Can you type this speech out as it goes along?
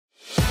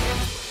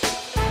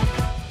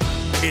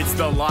It's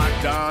the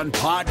Locked On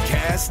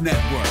Podcast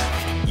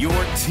Network, your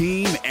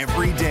team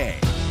every day.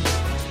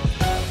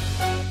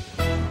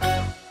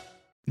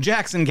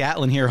 Jackson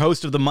Gatlin here,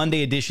 host of the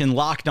Monday edition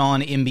Locked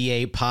On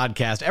NBA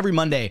podcast. Every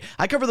Monday,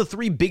 I cover the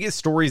three biggest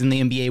stories in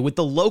the NBA with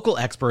the local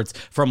experts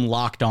from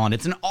Locked On.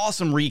 It's an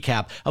awesome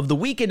recap of the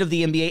weekend of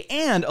the NBA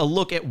and a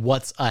look at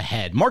what's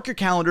ahead. Mark your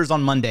calendars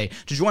on Monday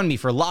to join me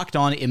for Locked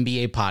On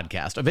NBA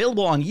podcast,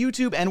 available on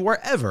YouTube and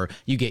wherever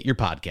you get your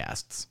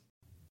podcasts.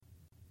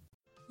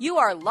 You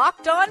are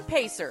Locked On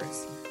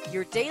Pacers,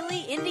 your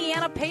daily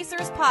Indiana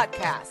Pacers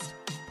podcast,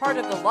 part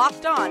of the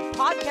Locked On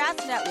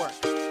Podcast Network,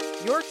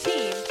 your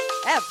team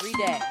every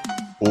day.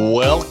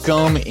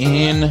 Welcome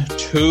in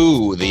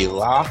to the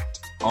Locked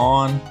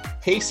On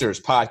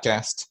Pacers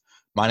podcast.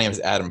 My name is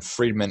Adam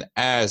Friedman.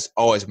 As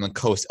always, I'm the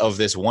host of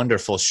this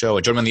wonderful show.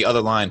 Join me on the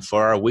other line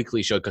for our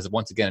weekly show because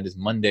once again, it is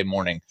Monday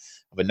morning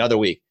of another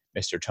week.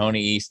 Mr.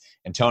 Tony East.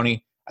 And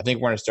Tony, I think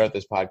we're going to start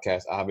this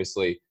podcast,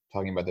 obviously,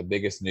 talking about the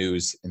biggest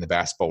news in the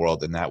basketball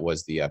world, and that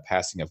was the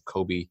passing of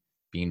Kobe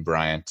Bean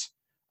Bryant.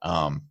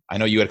 I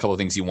know you had a couple of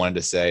things you wanted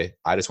to say.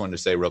 I just wanted to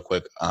say real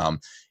quick,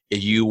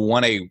 if you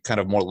want a kind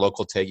of more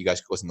local take, you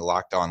guys can listen to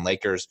Locked On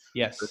Lakers.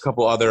 Yes. A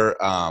couple other,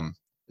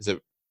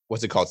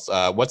 what's it called?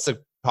 What's the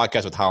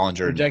podcast with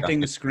Hollinger? Projecting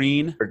the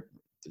Screen.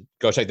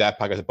 Go check that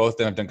podcast. Both of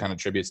them have done kind of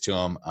tributes to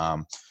him.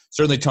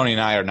 Certainly Tony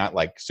and I are not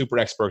like super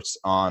experts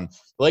on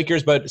the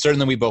Lakers, but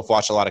certainly we both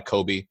watch a lot of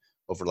Kobe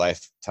over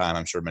lifetime.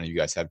 I'm sure many of you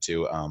guys have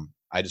too.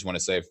 I just want to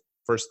say,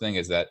 first thing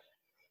is that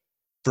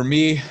for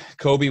me,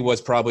 Kobe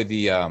was probably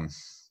the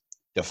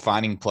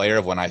defining player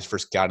of when I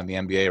first got in the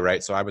NBA,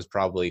 right? So I was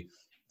probably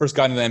first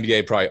got into the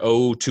NBA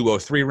probably 02,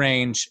 03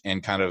 range,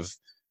 and kind of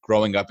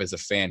growing up as a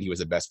fan, he was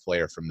the best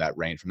player from that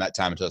range. From that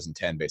time in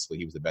 2010, basically,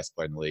 he was the best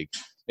player in the league.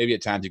 Maybe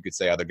at times you could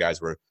say other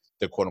guys were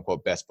the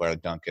quote-unquote best player,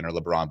 like Duncan or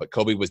LeBron, but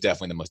Kobe was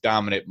definitely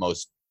the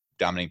most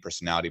dominating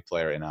personality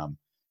player. And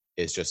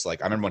it's just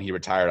like, I remember when he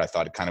retired, I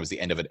thought it kind of was the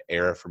end of an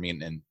era for me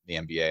in the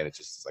NBA. And it's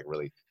just like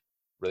really,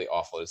 really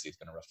awful to see. It's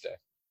been a rough day.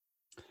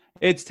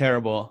 It's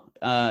terrible.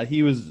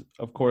 He was,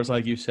 of course,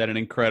 like you said, an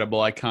incredible,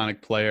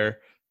 iconic player.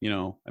 You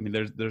know, I mean,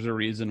 there's a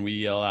reason we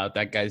yell out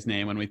that guy's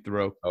name when we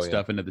throw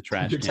stuff into the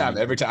trash can.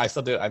 Every time. I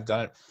still do it. I've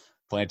done it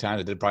plenty of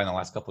times. I did it probably in the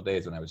last couple of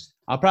days when I was.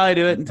 I'll probably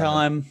do it until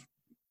I'm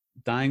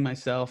dying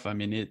myself. I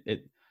mean,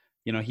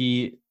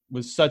 he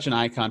was such an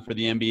icon for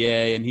the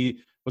NBA, and he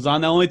was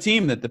on the only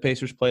team that the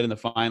Pacers played in the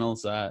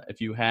finals.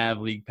 If you have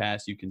League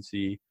Pass, you can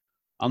see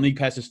on League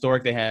Pass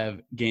Historic, they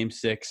have Game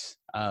 6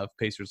 of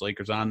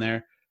Pacers-Lakers on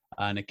there.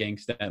 Nick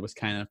Gangstead was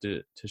kind enough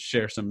to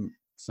share some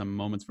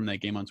moments from that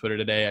game on Twitter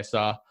today. I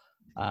saw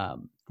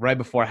right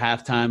before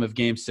halftime of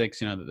Game 6,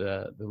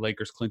 the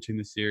Lakers clinching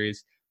the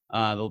series.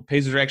 The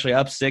Pacers are actually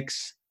up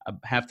 6.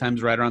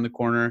 Halftime's right around the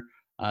corner.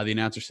 The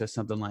announcer says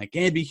something like,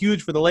 hey, it'd be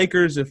huge for the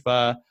Lakers if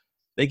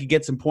they could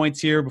get some points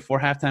here before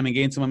halftime and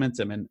gain some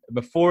momentum. And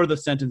before the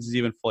sentence is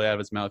even fully out of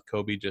his mouth,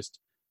 Kobe just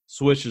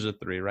swishes a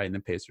three right in the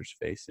Pacers'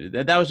 face.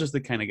 That was just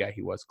the kind of guy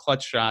he was.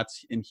 Clutch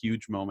shots in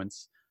huge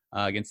moments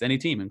against any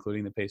team,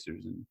 including the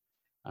Pacers.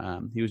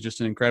 And he was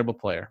just an incredible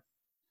player.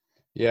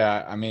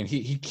 Yeah, I mean,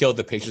 he killed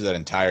the Pacers that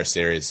entire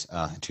series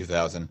in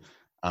 2000.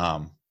 I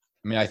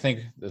mean, I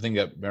think the thing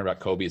that I remember about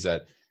Kobe is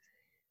that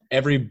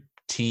every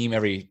team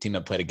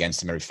that played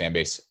against him, every fan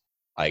base,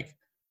 like,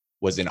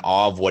 was in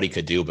awe of what he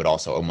could do, but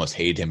also almost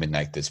hated him in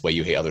like this way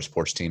you hate other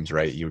sports teams,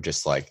 right? You were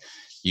just like,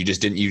 he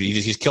just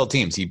killed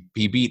teams. He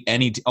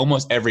beat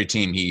almost every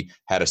team he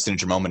had a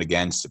signature moment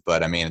against.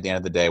 But I mean, at the end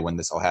of the day, when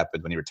this all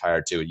happened, when he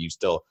retired too, you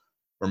still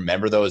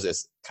remember those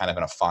as kind of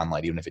in a fond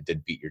light, even if it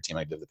did beat your team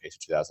like the Pacers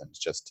 2000.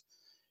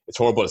 It's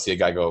horrible to see a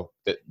guy go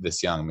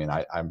this young. I mean,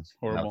 I'm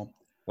horrible.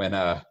 When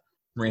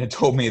Marina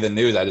told me the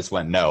news, I just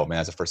went, no, man,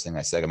 that's the first thing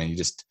I said. I mean,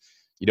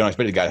 you don't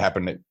expect a guy to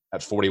happen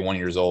at 41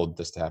 years old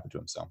this to happen to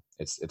him. So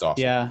it's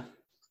awesome. Yeah.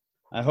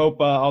 I hope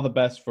all the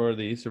best for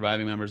the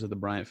surviving members of the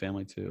Bryant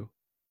family too.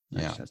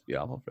 That just has to be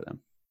awful for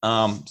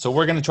them. So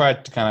we're going to try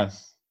to kind of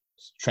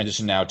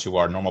transition now to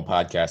our normal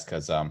podcast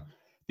because at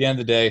the end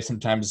of the day,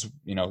 sometimes,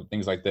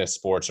 things like this,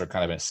 sports are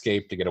kind of an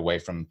escape to get away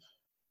from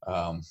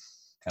kind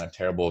of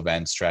terrible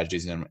events,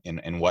 tragedies,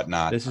 and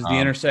whatnot. This is the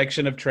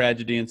intersection of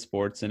tragedy and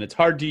sports, and it's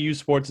hard to use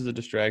sports as a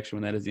distraction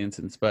when that is the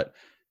instance, but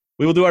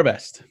we will do our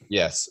best.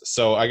 Yes.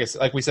 So I guess,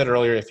 like we said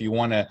earlier, if you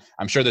want to,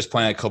 I'm sure there's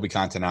plenty of Kobe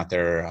content out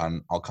there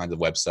on all kinds of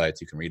websites.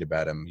 You can read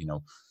about him,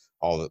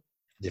 all the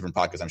different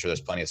podcasts. I'm sure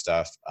there's plenty of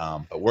stuff.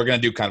 But we're going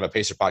to do kind of a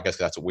Pacer podcast because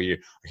that's what we are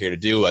here to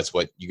do. That's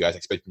what you guys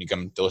expect when you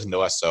come to listen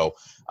to us. So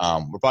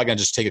we're probably going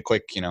to just take a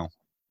quick,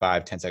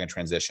 5-10 second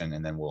transition,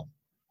 and then we'll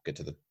get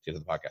to the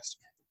podcast.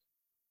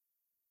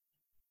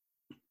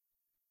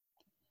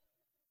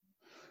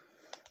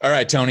 All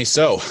right, Tony.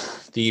 So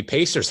the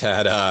Pacers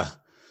had,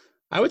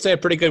 I would say, a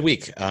pretty good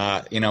week. We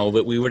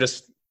were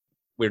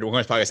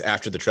going to podcast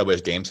after the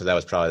Trailblazers game, so that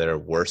was probably their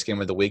worst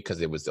game of the week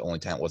because it was the only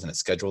time it wasn't a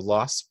scheduled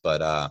loss.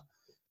 But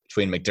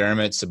between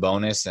McDermott,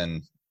 Sabonis,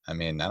 and I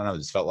don't know, it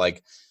just felt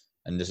like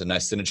and just a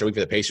nice signature week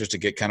for the Pacers to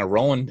get kind of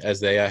rolling as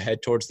they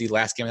head towards the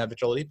last game of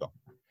Victor Oladipo.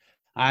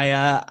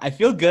 I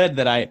feel good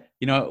that I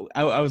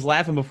was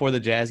laughing before the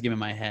Jazz game in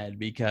my head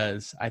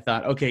because I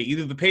thought, okay,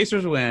 either the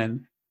Pacers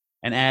win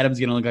and Adam's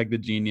going to look like the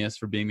genius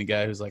for being the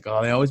guy who's like,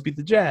 oh, they always beat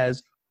the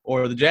Jazz,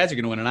 or the Jazz are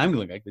going to win and I'm going to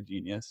look like the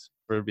genius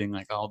for being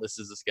like, oh, this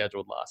is a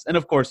scheduled loss. And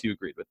of course you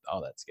agreed with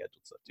all that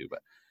scheduled stuff too, but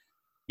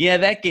yeah,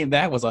 that game,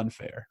 that was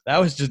unfair. That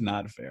was just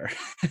not fair.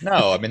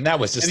 No, I mean, that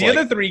was just and the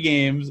other three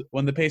games,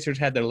 when the Pacers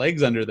had their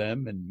legs under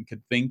them and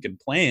could think and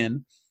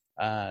plan,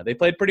 they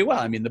played pretty well.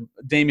 I mean,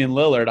 Damian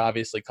Lillard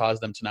obviously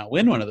caused them to not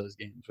win one of those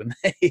games when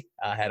they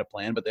had a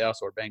plan, but they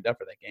also were banged up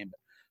for that game. But,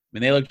 I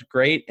mean, they looked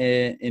great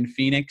in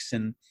Phoenix,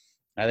 and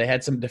they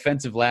had some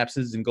defensive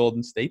lapses in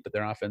Golden State, but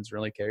their offense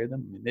really carried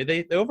them. I mean,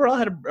 they overall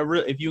had a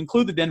real, if you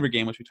include the Denver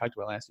game, which we talked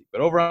about last week, but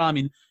overall, I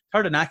mean, it's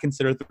hard to not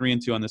consider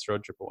 3-2 on this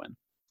road trip a win.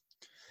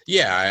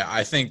 Yeah,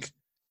 I think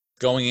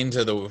going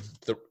into the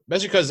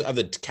especially because of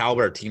the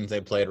caliber of teams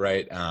they played,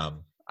 right?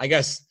 I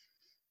guess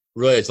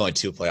really it's only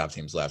 2 playoff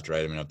teams left,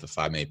 right? I mean, up to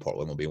 5, maybe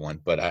Portland will be one.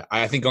 But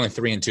I think going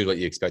 3-2 what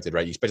you expected,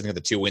 right? You expected to get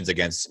the 2 wins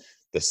against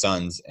the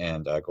Suns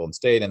and Golden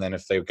State, and then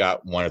if they've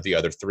got one of the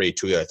other 3,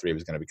 2 of the other 3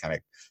 was going to be kind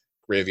of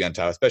gravy on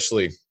top.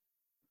 Especially,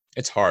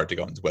 it's hard to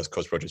go into West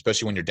Coast road trip,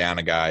 especially when you're down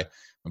a guy.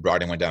 When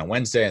Brogdon went down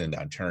Wednesday and then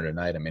down Turner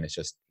tonight. I mean,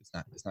 it's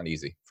not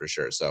easy for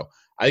sure. So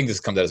I think this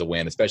comes out as a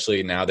win,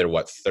 especially now they're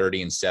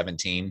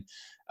 30-17.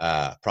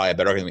 Probably a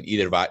better argument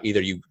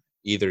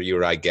either you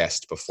or I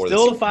guessed before.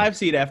 Still a 5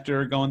 seed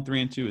after going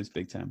 3-2 is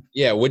big time.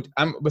 Yeah.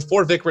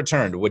 Before Vic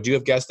returned, would you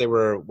have guessed they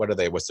were?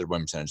 What's their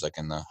win percentage, like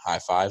in the high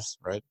 5s,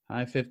 right?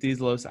 High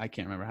 50s, I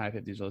can't remember, high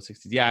 50s, low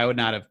 60s. Yeah, I would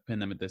not have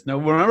pinned them at this. No,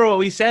 remember what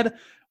we said?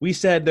 We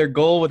said their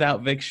goal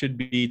without Vic should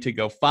be to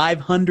go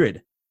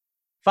 500.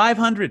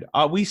 500.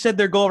 We said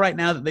their goal right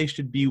now that they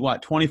should be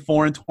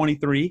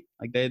 24-23.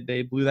 Like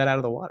they blew that out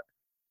of the water.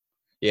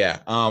 Yeah.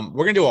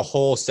 We're gonna do a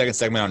whole second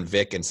segment on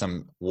Vic and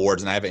some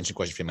awards, and I have an interesting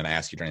question for you I'm gonna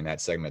ask you during that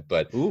segment.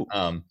 But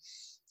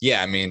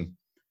yeah, I mean,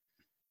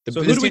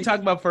 so who do we talk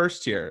about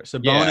first here?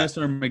 Sabonis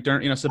or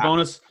McDermott?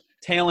 Sabonis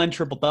tail end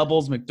triple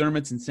doubles.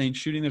 McDermott's insane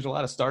shooting. There's a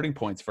lot of starting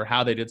points for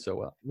how they did so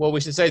well. Well,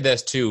 we should say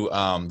this too.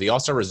 The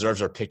All-Star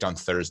reserves are picked on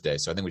Thursday,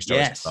 so I think we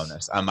start with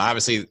Sabonis.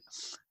 Obviously,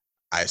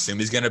 I assume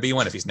he's going to be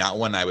one. If he's not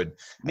one, I would.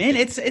 Man,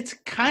 it's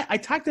kind. I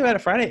talked about it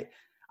Friday.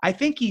 I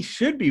think he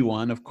should be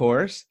one, of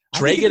course.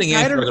 Trae getting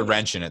in throws a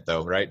wrench in it,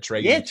 though, right?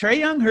 Trae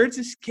Young hurts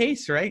his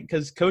case, right?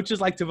 Because coaches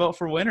like to vote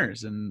for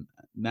winners, and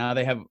now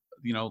they have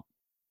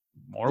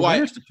more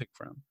winners to pick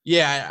from.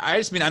 Yeah,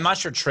 I'm not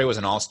sure Trae was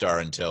an all-star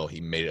until he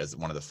made it as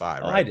one of the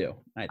 5. Right? I do.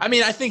 I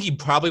mean, I think he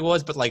probably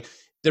was, but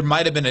there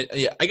might have been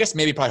I guess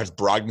maybe probably hurts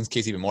Brogdon's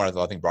case even more. I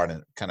think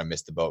Brogdon kind of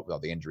missed the boat with all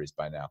the injuries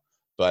by now,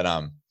 but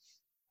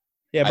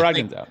yeah,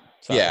 Brogdon's out.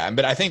 Sorry. Yeah,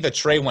 but I think that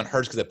Trae went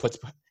hurts because it puts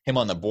him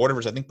on the border.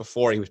 Which I think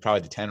before he was probably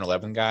the 10 or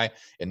 11 guy,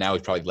 and now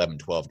he's probably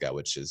 11-12 guy,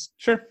 which is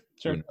sure.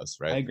 Who knows,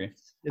 right? I agree.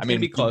 It's gonna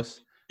be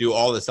close. Do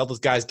all the Celtics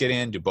guys get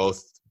in? Do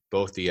both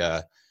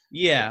the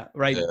yeah,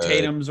 right.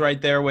 Tatum's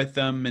right there with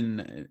them,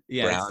 and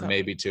Brown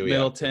maybe too.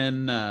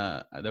 Middleton.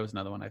 There was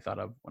another one I thought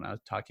of when I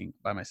was talking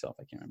by myself.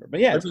 I can't remember, but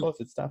yeah, it's close.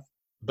 It's tough.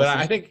 But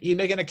I think he's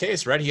making a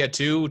case, right? He had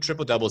 2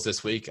 triple doubles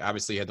this week.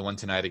 Obviously, he had the one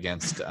tonight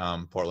against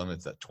Portland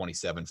with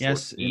 27, 14,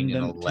 yes, in the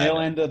 11. Tail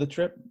end of the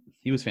trip,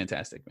 he was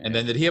fantastic, man. And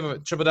then did he have a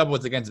triple double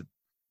against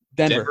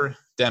Denver,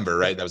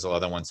 right? That was the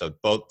other one. So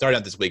both started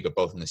out this week, but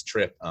both in this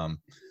trip.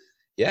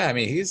 Yeah, I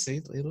mean, he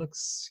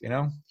looks,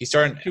 he's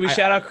starting. Should we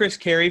shout out Chris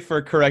Carey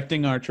for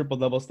correcting our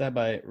triple-double stat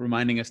by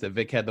reminding us that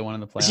Vic had the one in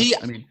the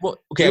playoffs?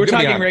 We were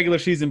talking regular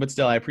season, but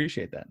still, I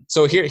appreciate that.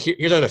 So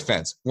here's our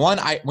defense. One,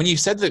 when you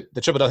said the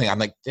triple-double thing, I'm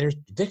like,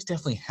 Vic's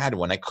definitely had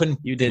one. I couldn't.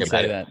 You did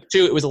say that.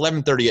 2, it was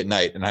 11:30 at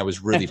night, and I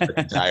was really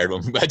freaking tired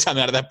by the time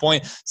I got to that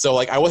point. So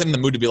I wasn't in the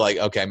mood to be like,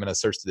 okay, I'm going to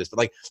search through this.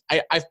 But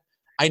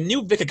I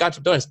knew Vic had got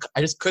triple-double.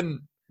 I just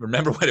couldn't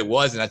remember what it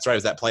was, and that's right. It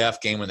was that playoff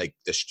game when they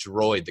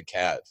destroyed the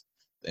Cavs.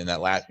 In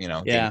that last, game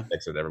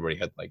 6 that everybody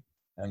had an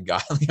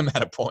ungodly amount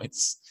of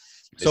points.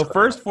 So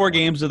first 4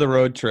 games of the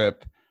road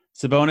trip,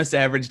 Sabonis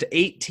averaged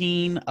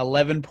 18,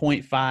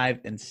 11.5,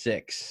 and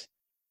 6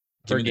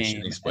 per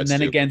game.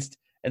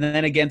 And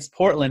then against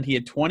Portland, he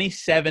had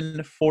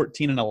 27,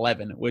 14, and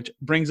 11, which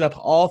brings up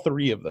all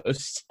 3 of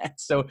those stats.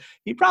 So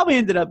he probably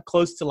ended up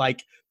close to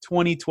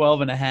 20,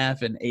 12 and a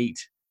half, and 8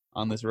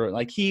 on this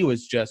road. He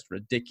was just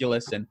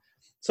ridiculous. And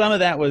some of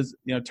that was,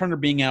 Turner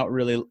being out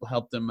really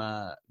helped him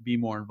be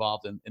more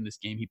involved in this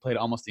game. He played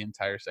almost the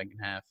entire second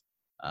half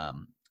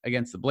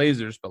against the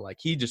Blazers, but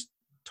he just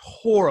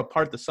tore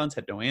apart. The Suns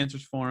had no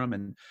answers for him,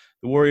 and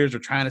the Warriors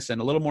were trying to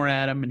send a little more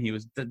at him, and he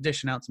was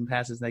dishing out some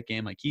passes that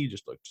game. He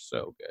just looked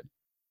so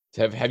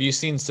good. Have you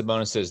seen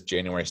Sabonis'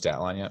 January stat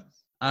line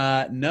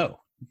yet? No.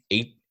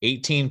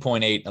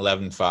 18.8,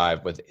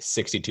 11.5 with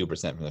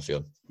 62% from the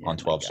field on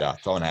 12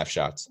 shots, 12 and a half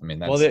shots. I mean,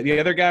 that's the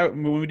other guy,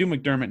 when we do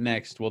McDermott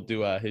next, we'll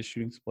do his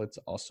shooting splits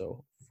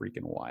also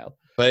freaking wild.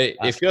 But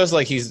it feels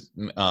like he's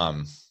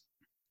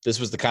this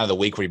was the kind of the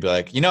week where you'd be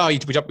like,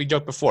 we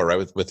joked before, right?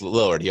 With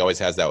Lillard, he always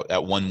has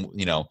that one,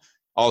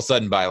 all of a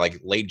sudden by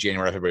late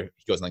January, February,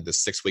 he goes on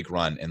this 6-week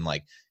run, and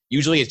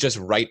usually it's just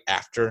right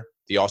after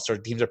the All-Star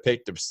teams are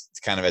picked, it's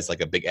kind of as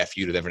like a big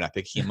FU to them for not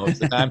picking him most of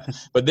the time.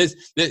 But this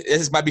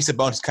might be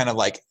Sabonis kind of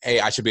like, hey,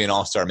 I should be an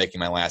All-Star making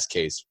my last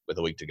case with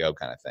a week to go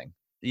kind of thing.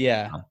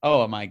 Yeah.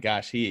 Oh my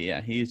gosh.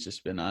 He's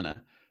just been on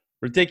a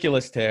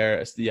ridiculous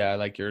tear. Yeah, I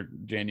like your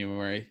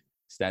January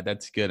stat.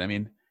 That's good. I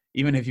mean,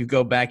 even if you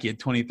go back, he had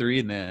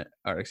 23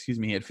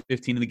 he had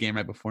 15 in the game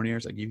right before New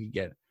Year's. Like, you could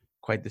get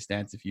quite the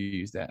stats if you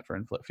use that for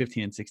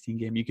 15 and 16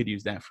 game. You could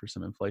use that for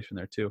some inflation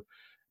there too.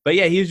 But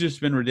yeah, he's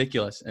just been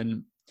ridiculous.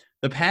 And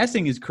the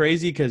passing is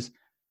crazy because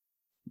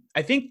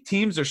I think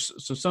teams are –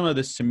 so some of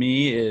this to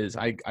me is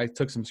I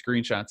took some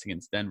screenshots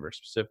against Denver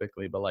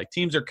specifically, but like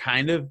teams are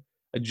kind of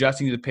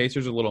adjusting to the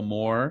Pacers a little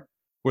more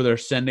where they're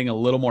sending a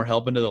little more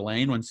help into the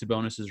lane when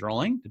Sabonis is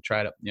rolling to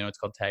try to – it's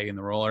called tagging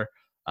the roller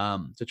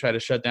to try to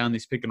shut down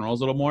these pick and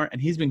rolls a little more.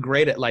 And he's been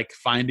great at like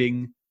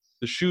finding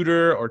the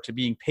shooter or to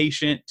being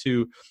patient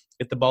to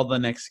get the ball to the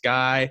next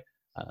guy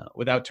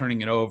without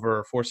turning it over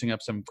or forcing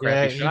up some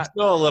crappy shot.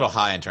 Still a little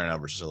high in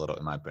turnovers, just a little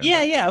in my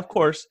opinion. Yeah, of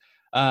course.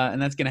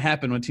 And that's going to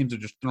happen when teams are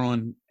just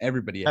throwing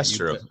everybody at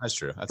you. That's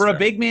true. For a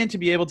big man to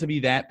be able to be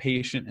that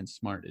patient and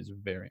smart is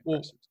very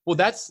impressive. Well,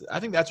 I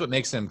think that's what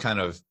makes him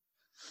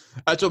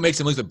that's what makes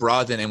him lose with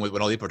Brogdon and when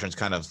Oladipo turns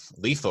kind of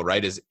lethal,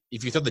 right? Is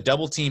if you throw the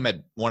double team at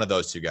one of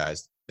those two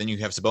guys, then you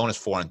have Sabonis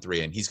 4 and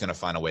 3, and he's going to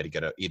find a way to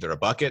get either a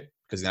bucket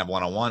because he's going to have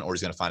one-on-one or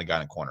he's going to find a guy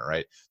in the corner,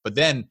 right? But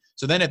then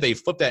if they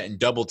flip that and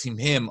double team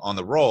him on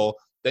the roll,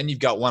 then you've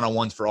got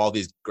one-on-ones for all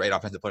these great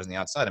offensive players on the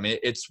outside. I mean,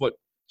 it's what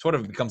sort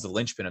of becomes the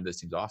linchpin of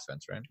this team's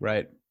offense, right?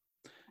 Right.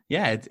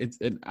 Yeah,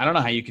 I don't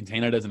know how you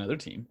contain it as another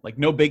team. Like,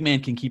 no big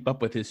man can keep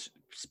up with his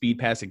speed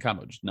passing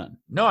combo, just none.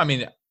 No, I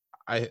mean,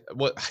 I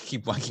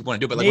keep wanting to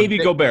do it, but like maybe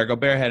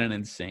Gobert had an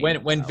insane.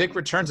 When Vic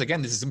returns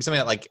again, this is something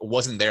that like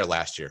wasn't there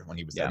last year when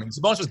he was there. I mean,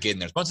 Sabonis was getting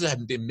there. Sabonis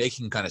had been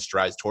making kind of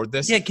strides toward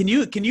this. Yeah, can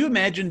you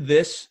imagine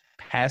this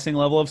passing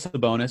level of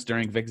Sabonis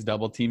during Vic's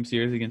double team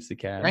series against the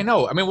Cavs? I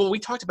know. I mean, we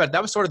talked about it.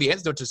 That was sort of the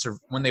antidote to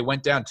when they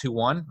went down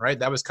 2-1, right?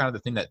 That was kind of the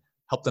thing that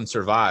helped them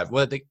survive.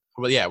 When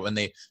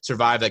they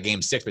survived that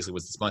game 6, basically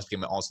was Sabonis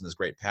became also this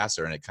great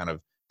passer, and it kind of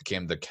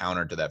became the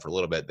counter to that for a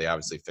little bit. They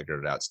obviously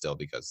figured it out still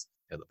because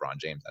they had LeBron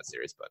James that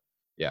series, but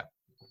yeah.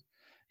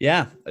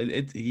 Yeah,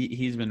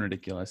 he's been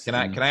ridiculous. Can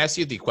I ask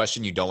you the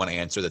question you don't want to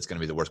answer that's going to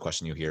be the worst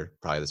question you hear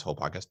probably this whole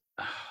podcast?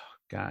 Oh,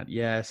 God,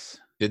 yes.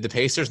 Did the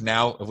Pacers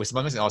now, if we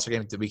Sabonis in the All-Star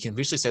game, we can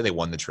officially say they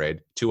won the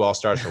trade? 2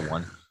 All-Stars for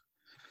 1?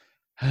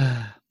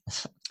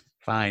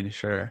 Fine,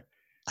 sure.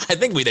 I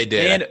think they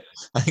did.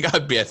 I think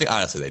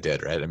honestly they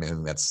did, right? I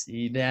mean, that's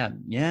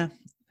yeah.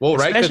 Well,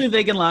 right, especially if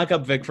they can lock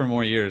up Vic for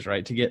more years,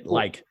 right? To get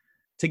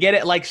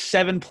it like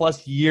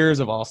 7+ years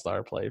of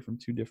All-Star play from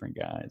 2 different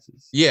guys.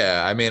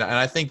 Yeah, I mean, and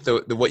I think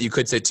the what you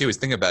could say too is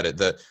think about it.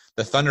 The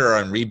Thunder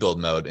are in rebuild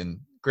mode, and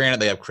granted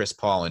they have Chris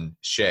Paul and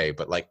Shea,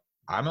 but like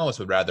I almost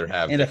would rather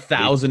have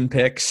 1,000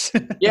 picks.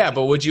 Yeah,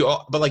 but would you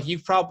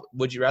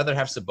rather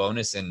have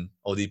Sabonis and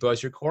Oladipo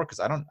as your core? Because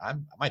I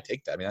might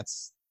take that. I mean,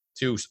 that's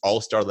 2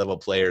 All-Star level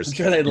players. I'm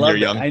sure they'd love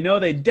it. I know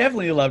they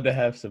definitely love to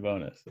have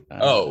Sabonis.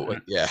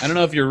 Yeah. I don't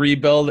know if your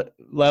rebuild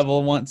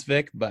level wants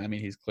Vic, but I mean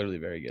he's clearly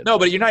very good. No,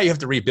 but you have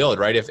to rebuild,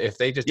 right? If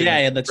they just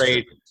that's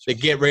trade, they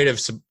get rid of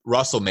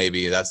Russell,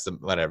 maybe that's the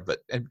whatever. But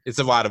it's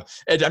a lot of.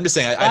 I'm just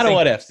saying. A lot of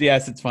what ifs.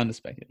 Yes, it's fun to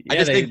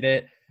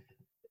speculate.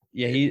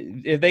 Yeah,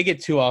 if they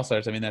get 2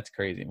 All-Stars, I mean that's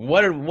crazy.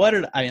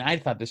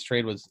 I thought this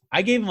trade was.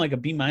 I gave him like a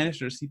B- or a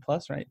C+,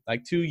 right?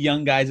 Like 2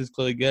 young guys is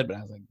clearly good, but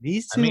I was like,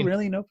 these 2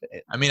 really no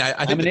fit. I mean, I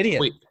think I'm an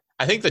idiot.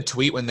 I think the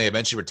tweet when they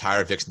eventually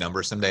retire Vic's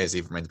number someday, as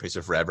he remains the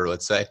Pacer forever,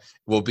 let's say,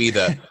 will be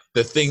the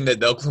thing that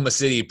the Oklahoma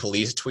City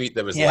police tweet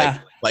that was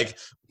like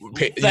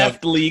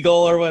theft legal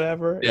or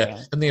whatever.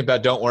 Yeah, something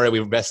about don't worry,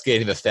 we're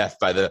investigating the theft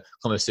by the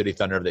Oklahoma City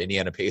Thunder of the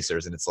Indiana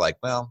Pacers, and it's like,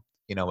 well,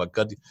 you know what,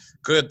 good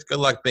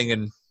luck being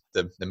in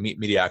the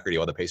mediocrity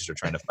while the Pacers are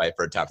trying to fight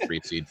for a top 3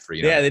 seed for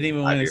they didn't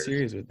even win a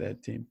series with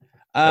that team.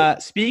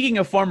 Speaking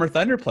of former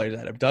Thunder players,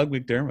 Doug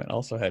McDermott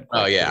also had.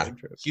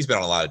 He's been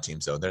on a lot of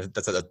teams, so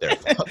that's their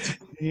fault.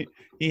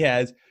 he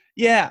has.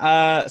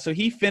 Yeah. So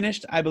he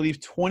finished, I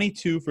believe,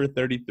 22 for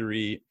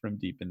 33 from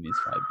deep in these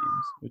 5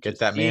 games. Get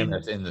that man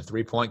that's in the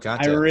 3-point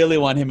contest. I really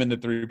want him in the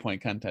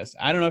 3-point contest.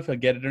 I don't know if he'll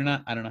get it or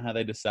not. I don't know how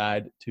they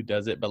decide who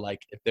does it, but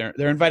like if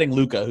they're inviting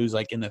Luka, who's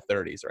like in the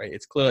 30s, right?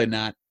 It's clearly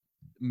not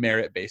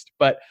merit based,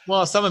 but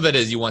some of it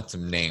is you want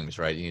some names,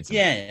 right? You need some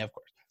of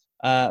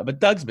course. But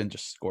Doug's been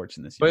just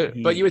scorching this year.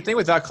 But you would think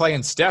without Clay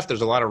and Steph,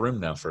 there's a lot of room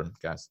now for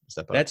guys to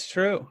step up. That's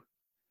true.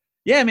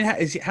 Yeah, I mean,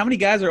 how many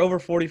guys are over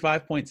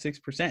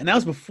 45.6%? And that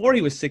was before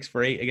he was 6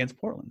 for 8 against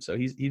Portland. So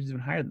he's even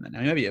higher than that now.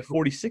 He might be at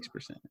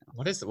 46% now.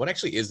 What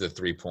actually is the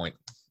 3-point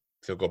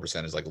field goal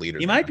percentage like leader?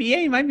 He might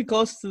be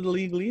close to the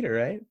league leader,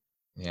 right?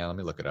 Yeah, let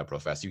me look it up real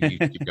fast. You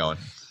keep going.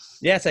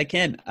 Yes, I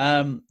can.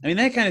 I mean,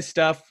 that kind of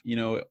stuff,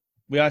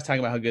 we always talk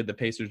about how good the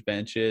Pacers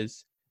bench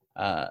is.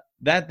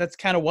 That's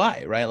kind of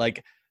why, right?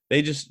 Like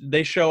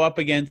they show up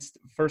against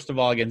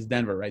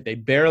Denver, right? They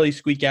barely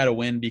squeak out a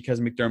win because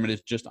McDermott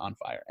is just on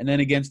fire. And then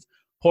against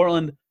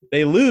Portland,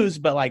 they lose,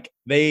 but like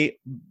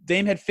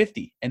Dame had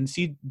 50 and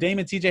Dame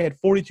and CJ had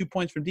 42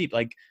 points from deep.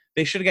 Like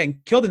they should have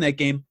gotten killed in that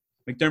game.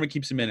 McDermott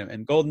keeps him in him.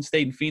 And Golden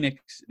State and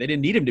Phoenix, they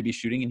didn't need him to be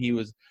shooting, and he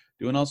was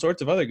doing all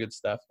sorts of other good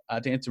stuff.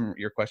 To answer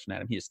your question,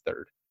 Adam, he is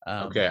third.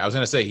 Okay, I was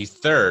going to say he's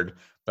third,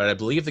 but I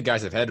believe the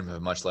guys ahead of him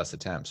have much less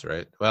attempts,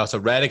 right? Well, so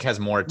Redick has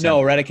more attempts.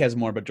 No, Redick has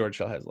more, but George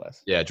Hill has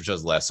less. Yeah, George Hill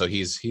has less. So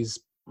he's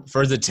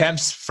for the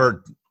attempts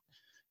for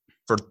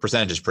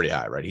percentage is pretty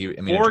high, right?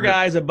 Four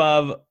guys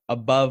above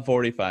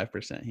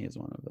 45%. He is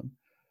one of them.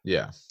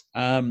 Yeah.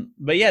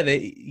 But yeah,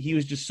 he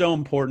was just so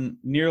important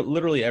near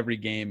literally every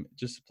game,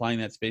 just supplying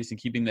that space and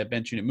keeping that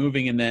bench unit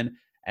moving. And then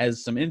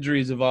as some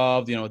injuries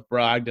evolved, with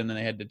Brogdon, then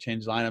they had to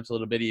change lineups a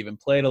little bit. He even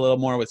played a little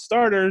more with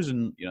starters,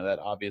 and that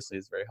obviously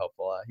is very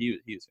helpful. He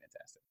was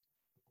fantastic.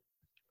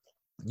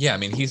 Yeah, I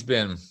mean,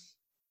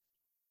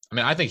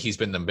 I think he's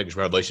been the biggest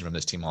revelation from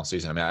this team all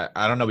season. I mean,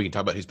 I don't know. We can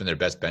talk about who's been their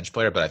best bench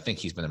player, but I think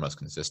he's been the most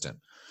consistent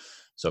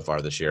so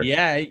far this year.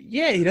 Yeah.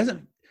 It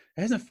hasn't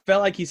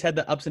felt like he's had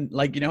the ups and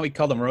he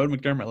called him Road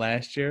McDermott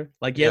last year.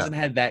 He hasn't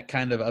had that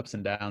kind of ups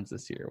and downs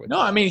this year. No,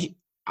 I mean,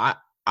 I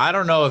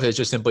don't know if it's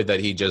just simply that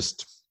he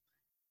just.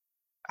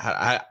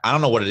 I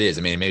don't know what it is.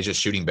 I mean, maybe just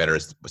shooting better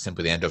is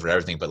simply the end over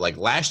everything. But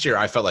last year,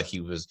 I felt like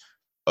he was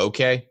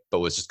okay, but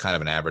was just kind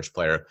of an average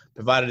player.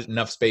 Provided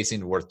enough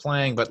spacing worth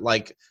playing, but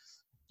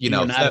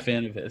You're not a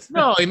fan of his.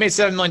 No, he made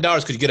 $7 million.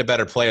 Could you get a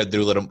better player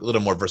through a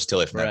little more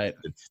versatility from right.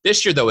 that?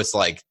 This year, though, it's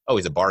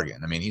he's a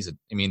bargain. I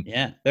mean,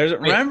 yeah.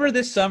 Remember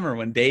this summer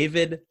when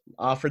David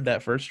offered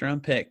that first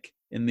round pick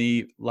in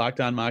the Locked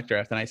On mock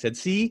draft, and I said,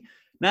 "See,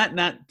 not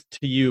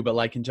to you,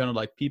 but in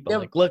general,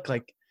 people, look,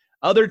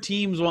 other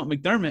teams want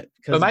McDermott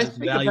because it's a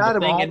valuable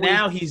thing, and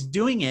now he's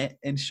doing it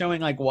and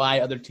showing why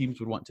other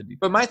teams would want to do.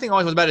 But my thing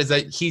always was about it is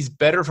that he's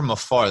better from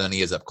afar than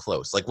he is up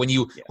close. When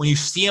you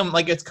see him,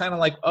 it's kind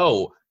of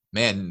oh."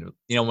 Man,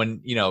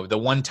 when the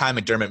one time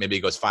McDermott maybe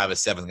goes 5 of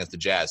 7 against the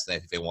Jazz,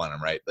 and they want him,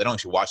 right? They don't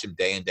actually watch him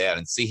day in day out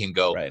and see him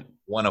go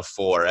 1 of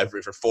 4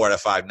 for 4 out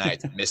of 5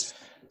 nights, miss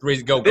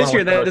 3. This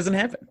year that doesn't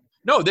happen.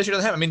 No, this year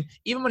doesn't happen. I mean,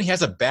 even when he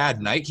has a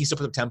bad night, he still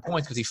puts up 10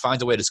 points because he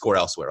finds a way to score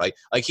elsewhere, right?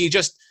 He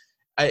just,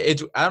 I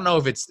don't know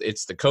if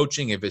it's the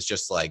coaching, if it's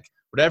just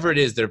whatever it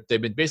is.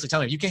 They've been basically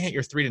telling him, you can't hit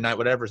your 3 tonight,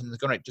 whatever. And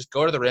just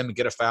go to the rim and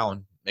get a foul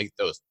and make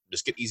those,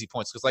 just get easy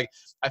points. Because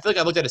I feel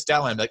I looked at his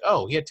stat line and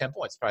oh, he had 10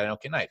 points, probably an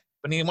okay night.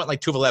 But he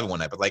went 2 of 11 one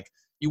night. But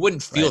you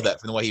wouldn't feel that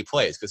from the way he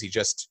plays because he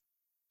just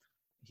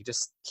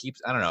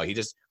keeps, I don't know.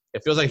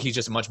 It feels like he's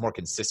just much more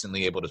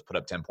consistently able to put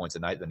up 10 points a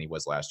night than he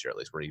was last year, at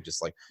least, where he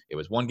just it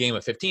was one game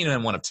of 15 and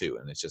then 1 of 2.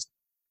 And it's just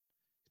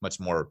much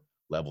more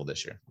level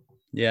this year.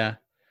 Yeah.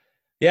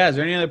 Yeah. Is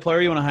there any other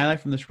player you want to highlight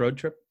from this road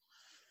trip?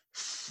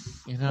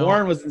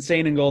 Warren was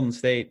insane in Golden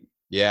State.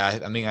 Yeah.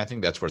 I mean, I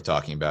think that's worth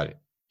talking about.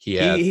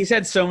 He's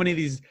had so many of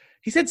these.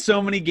 He's had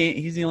so many games.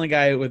 He's the only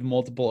guy with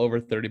multiple over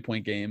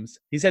 30-point games.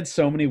 He's had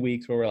so many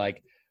weeks where we're well,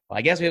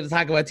 I guess we have to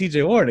talk about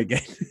TJ Warren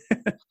again.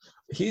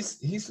 he's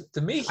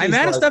to me. I'm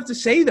out of stuff to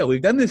say though.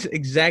 We've done this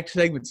exact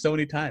segment so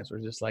many times. We're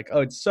just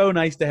oh, it's so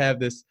nice to have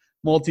this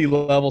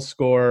multi-level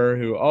scorer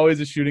who always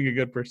is shooting a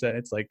good percent.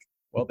 It's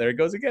well, there it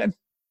goes again.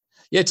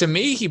 Yeah, to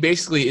me, he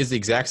basically is the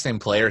exact same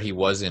player he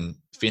was in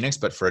Phoenix,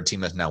 but for a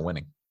team that's now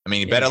winning. I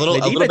mean, a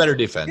little better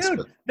defense.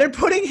 Dude, they're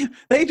putting him.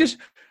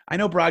 I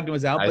know Brogdon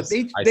was out, but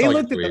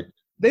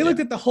they looked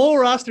at the whole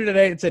roster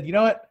today and said, you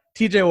know what,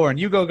 TJ Warren,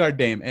 you go guard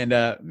Dame,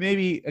 and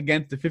maybe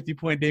against the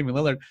 50-point Damian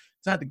Lillard,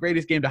 it's not the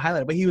greatest game to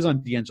highlight, but he was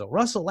on D'Angelo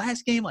Russell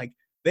last game.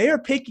 They are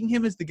picking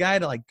him as the guy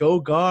to go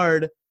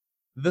guard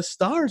the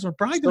stars or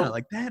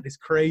Brogdon. That is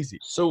crazy.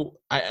 So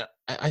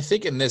I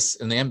think in the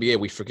NBA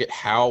we forget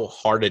how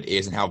hard it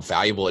is and how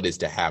valuable it is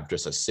to have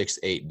just a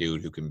 6'8"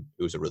 dude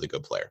who's a really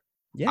good player.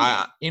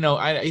 Yeah.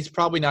 He's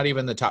probably not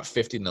even in the top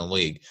 50 in the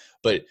league,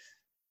 but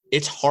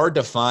it's hard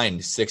to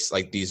find 6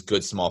 these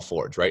good small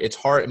forwards, right? It's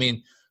hard. I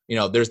mean,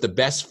 there's the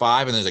best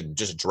 5 and there's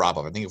just a drop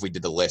off. I think if we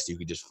did the list, you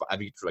could just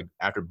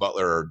after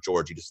Butler or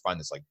George, you just find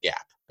this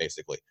gap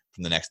basically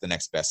from the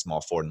next best small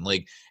forward in the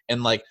league.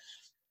 And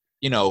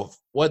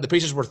what the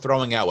Pacers were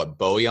throwing out,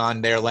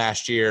 Bojan there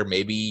last year.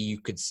 Maybe you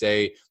could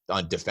say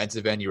on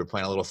defensive end, you were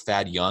playing a little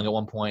Thad Young at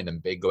one point,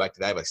 and then go back to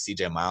that,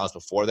 CJ Miles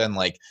before then.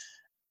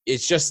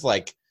 It's just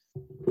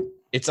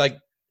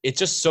it's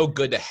just so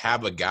good to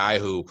have a guy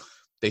who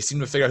they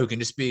seem to figure out who can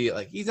just be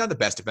he's not the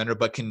best defender,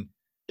 but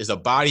is a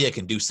body that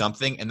can do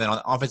something. And then on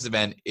the offensive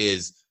end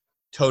is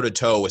toe to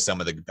toe with some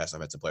of the best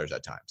offensive players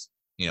at times,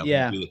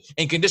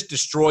 and can just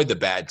destroy the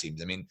bad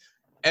teams. I mean,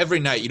 every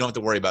night you don't have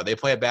to worry about they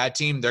play a bad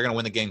team, they're going to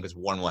win the game because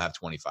Warren will have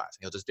 25.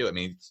 He'll just do it. I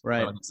mean,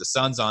 it's the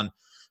Suns on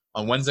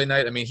Wednesday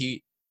night. I mean,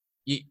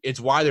 it's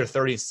why they're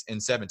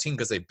 30-17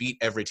 because they beat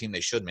every team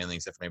they should, mainly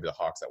except for maybe the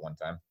Hawks at one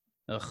time.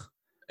 Ugh.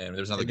 And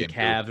there's another game.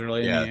 Cavs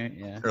early in the year.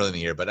 Yeah. Early in the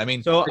year. But I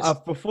mean, so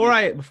before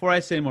I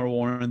say more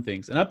Warren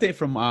things, an update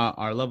from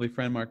our lovely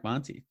friend Mark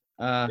Monty.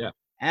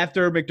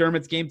 After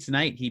McDermott's game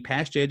tonight, he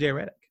passed JJ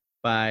Redick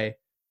by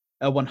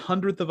a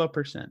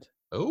 100%.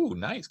 Oh,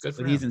 nice. Good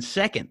for him. He's in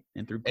second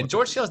in 3 points. And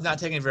George Hill's not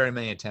taking very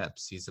many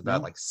attempts. He's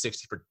about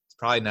 60,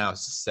 probably now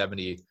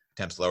 70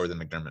 attempts lower than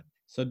McDermott.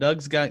 So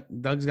Doug's got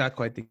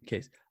quite the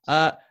case.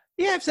 I've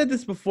said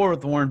this before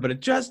with Warren, but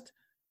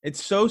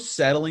it's so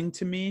settling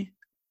to me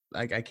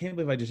like, I can't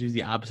believe I just used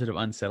the opposite of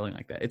unsettling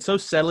like that. It's so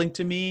settling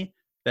to me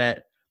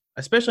that,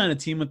 especially on a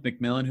team with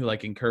McMillan, who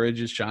like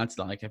encourages shots,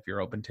 like if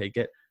you're open, take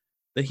it,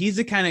 that he's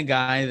the kind of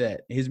guy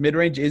that his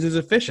mid-range is as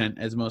efficient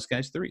as most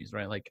guys' threes,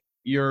 right? Like,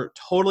 you're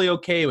totally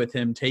okay with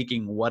him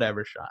taking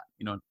whatever shot.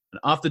 You know, an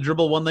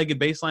off-the-dribble one-legged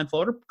baseline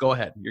floater, go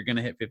ahead. You're going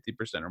to hit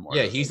 50% or more.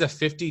 Yeah, he's a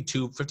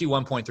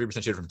 51.3%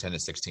 shooter from 10 to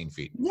 16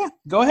 feet. Yeah,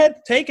 go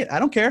ahead. Take it. I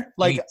don't care.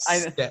 Like,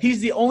 he's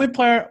the only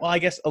player – well, I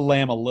guess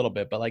Lamb a little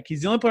bit, but, like,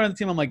 he's the only player on the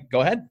team I'm like, go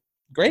ahead.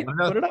 Great.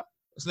 Put it up.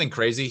 Something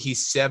crazy.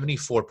 He's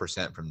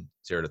 74% from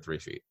 0 to 3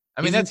 feet.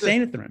 I mean, that's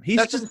insane at the rim.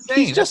 That's insane.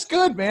 He's just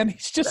good, man.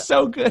 He's just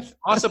so good.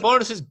 On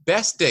Sabonis'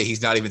 best day,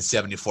 he's not even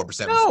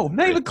 74%. No,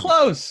 not even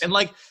close. And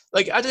like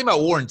I think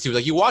about Warren too.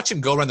 Like, you watch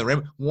him go around the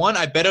rim. One,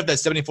 I bet if that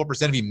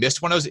 74%, if he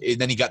missed one of those,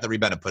 then he got the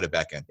rebound and put it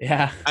back in.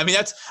 Yeah. I mean,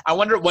 I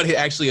wonder what it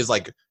actually is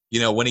like. You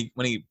know, when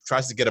he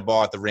tries to get a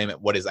ball at the rim,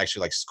 what is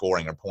actually like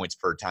scoring or points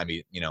per time.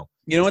 You know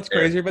what's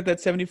crazy about that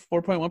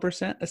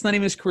 74.1%? That's not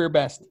even his career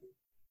best.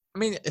 I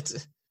mean,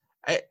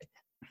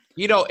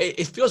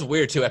 it feels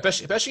weird too,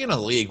 especially in a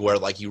league where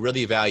like you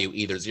really value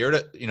either 0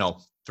 to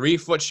 3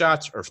 foot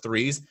shots or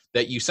threes,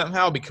 that you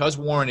somehow, because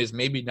Warren is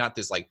maybe not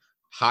this like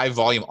high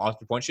volume off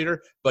the point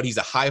shooter, but he's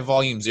a high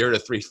volume 0 to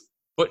 3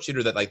 foot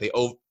shooter that like they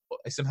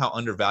somehow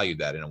undervalued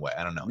that in a way.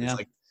 I don't know. Yeah.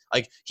 It's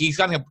like he's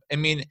got him. I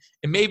mean,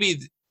 and maybe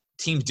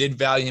teams did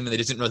value him and they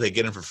just didn't know they'd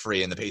get him for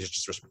free, and the Pacers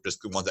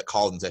just the ones that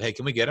called and said, "Hey,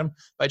 can we get him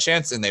by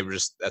chance?" And they were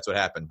just, that's what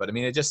happened. But I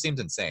mean, it just seems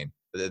insane.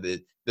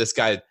 This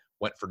guy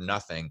went for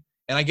nothing.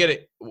 And I get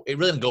it. It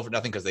really didn't go for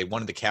nothing because they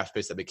wanted the cap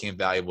space that became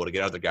valuable to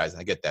get other guys.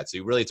 And I get that. So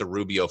it's a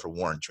Rubio for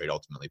Warren trade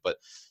ultimately. But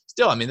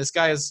still, I mean, this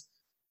guy is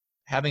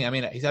he's having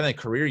a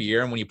career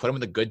year. And when you put him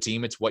with a good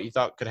team, it's what you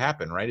thought could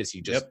happen, right? Is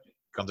he just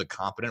becomes a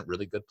competent,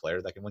 really good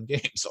player that can win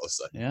games all of a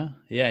sudden.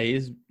 Yeah.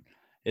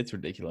 It's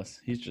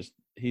ridiculous. He's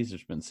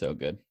just been so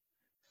good.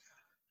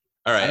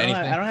 All right.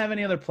 I don't have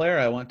any other player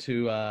I want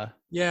to. I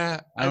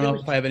don't know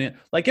if I have any.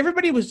 Like,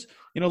 everybody was,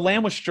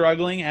 Lamb was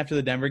struggling after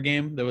the Denver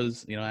game. There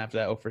was, after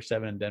that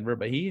 0-for-7 in Denver,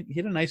 but he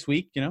had a nice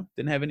week. Didn't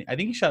have any. I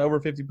think he shot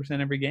over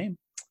 50% every game.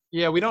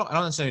 Yeah, I don't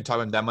necessarily talk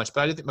about him that much,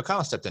 but I think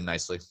McConnell stepped in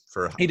nicely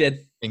for. He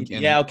did.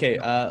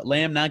 Okay.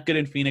 Lamb not good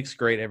in Phoenix,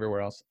 great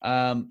everywhere else.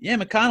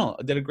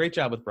 McConnell did a great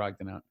job with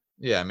Brogdon out.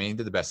 Yeah, I mean, he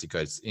did the best he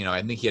could.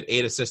 I think he had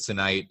 8 assists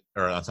tonight,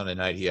 or on Sunday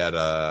night he had 8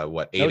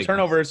 no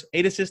turnovers,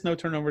 8 assists, no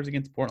turnovers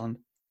against Portland.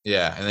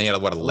 Yeah, and then he had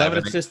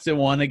 11 assists to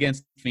 1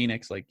 against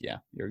Phoenix. Like,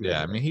 you're good.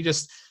 Yeah, I mean,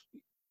 he's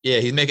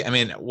making. I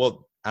mean,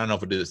 well, I don't know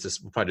if we'll do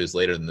this. We'll probably do this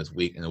later in this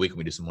week. In the week when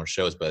we do some more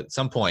shows, but at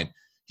some point,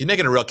 he's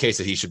making a real case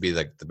that he should be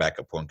like the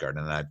backup point guard,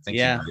 and I think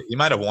he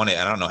might have won it.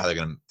 I don't know how they're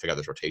going to figure out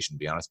this rotation, to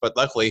be honest. But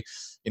luckily,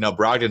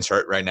 Brogdon's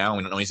hurt right now.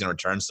 We don't know he's going to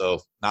return, so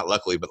not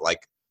luckily, but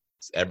like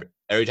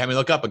every time you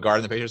look up, a guard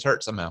in the Pacers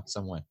hurt somehow,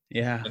 some way.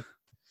 Yeah.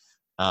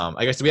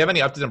 I guess, do we have any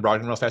updates on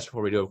Brogdon real fast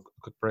before we do a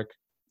quick break?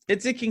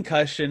 It's a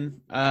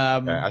concussion. Okay.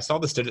 I saw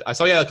the stitches. I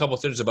saw a couple of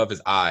stitches above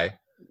his eye.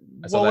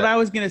 What I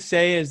was going to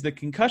say is the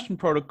concussion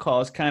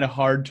protocol is kind of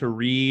hard to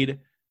read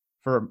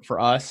for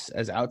us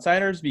as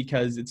outsiders,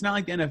 because it's not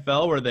like the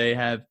NFL where they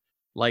have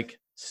like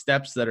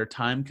steps that are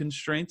time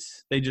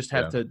constraints. They just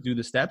have to do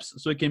the steps.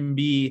 So it can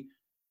be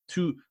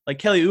like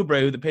Kelly Oubre,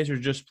 who the Pacers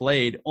just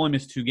played, only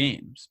missed 2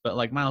 games. But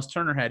like Miles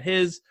Turner had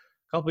his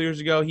a couple years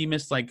ago, he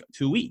missed like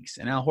 2 weeks.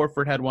 And Al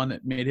Horford had one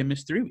that made him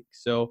miss 3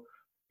 weeks. So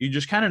you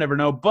just kind of never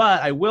know.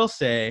 But I will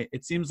say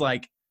it seems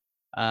like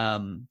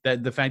that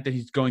the fact that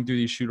he's going through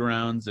these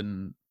shoot-arounds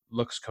and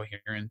looks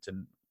coherent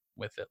and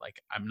with it, like,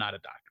 I'm not a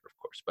doctor, of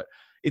course, but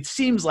it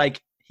sees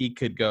like he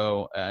could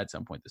go at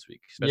some point this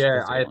week.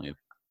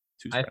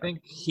 I think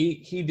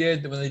he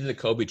did, when they did the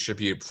Kobe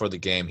tribute before the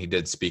game, he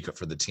did speak up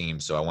for the team.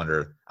 So I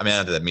wonder, I mean,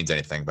 not that means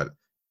anything, but.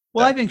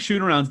 Well, I think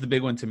shoot-around's the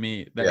big one to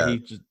me. That he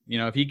just,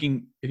 if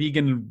he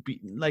can be,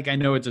 like, I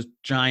know it's a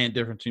giant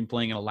difference between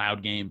playing in a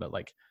loud game, but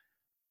like,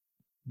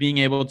 being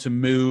able to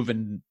move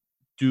and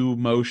do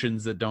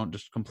motions that don't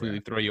just completely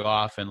throw you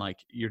off, and like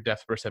your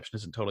depth perception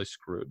isn't totally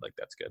screwed. Like,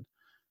 that's good.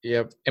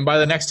 Yep. And by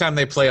the next time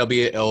they play,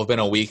 it'll have been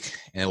a week,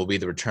 and it will be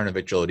the return of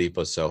Victor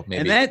Oladipo. So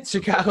maybe. And that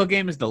Chicago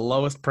game is the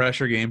lowest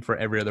pressure game for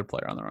every other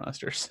player on the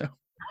roster. So.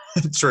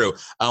 True.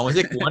 We'll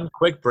take one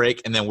quick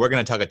break, and then we're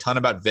going to talk a ton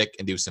about Vic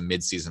and do some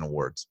mid-season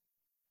awards.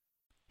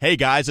 Hey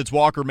guys, it's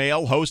Walker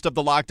Mail, host of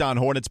the Locked On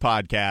Hornets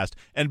podcast,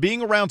 and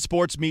being around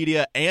sports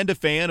media and a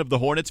fan of the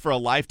Hornets for a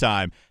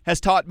lifetime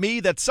has taught me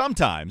that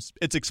sometimes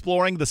it's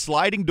exploring the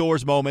sliding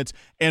doors moments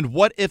and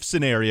what-if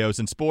scenarios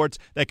in sports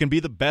that can be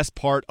the best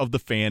part of the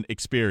fan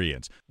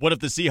experience. What if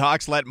the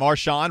Seahawks let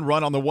Marshawn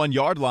run on the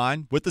 1-yard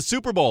line with the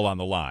Super Bowl on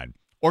the line?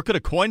 Or could a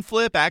coin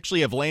flip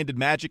actually have landed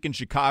Magic in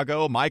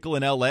Chicago, Michael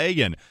in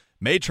L.A., and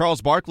made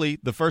Charles Barkley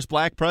the first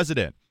black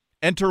president?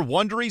 Enter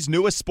Wondery's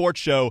newest sports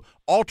show,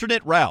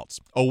 Alternate Routes,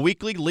 a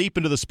weekly leap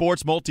into the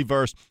sports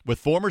multiverse with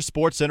former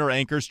SportsCenter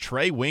anchors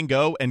Trey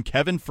Wingo and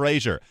Kevin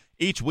Frazier.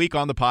 Each week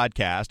on the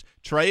podcast,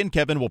 Trey and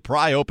Kevin will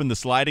pry open the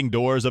sliding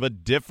doors of a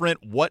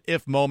different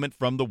what-if moment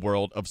from the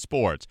world of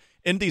sports.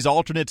 In these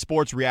alternate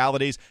sports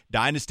realities,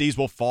 dynasties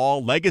will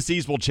fall,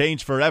 legacies will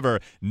change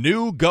forever,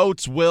 new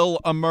GOATs will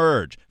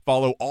emerge.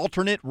 Follow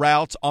Alternate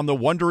Routes on the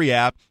Wondery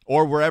app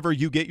or wherever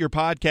you get your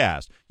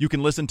podcast. You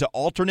can listen to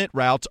Alternate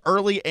Routes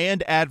early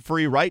and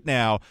ad-free right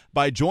now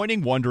by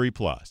joining Wondery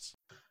Plus.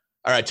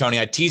 All right, Tony,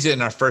 I teased it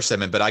in our first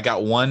segment, but I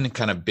got one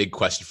kind of big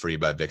question for you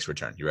about Vic's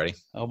return. You ready?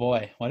 Oh,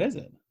 boy. What is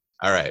it?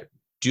 All right.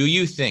 Do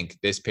you think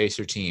this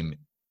Pacer team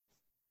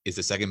is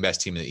the second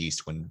best team in the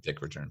East when Vic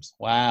returns?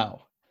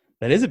 Wow.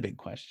 That is a big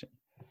question.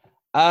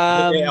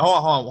 Okay,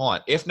 hold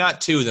on. If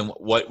not two, then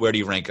where do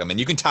you rank them? And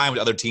you can tie them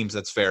with other teams.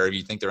 That's fair if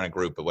you think they're in a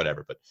group, but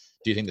whatever. But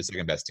do you think the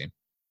second best team?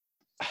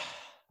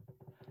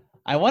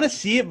 I want to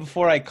see it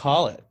before I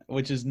call it,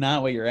 which is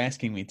not what you're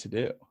asking me to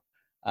do.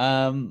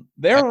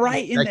 They're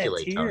right in that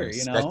tier, Tony,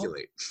 you know.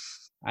 Speculate.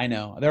 I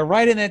know they're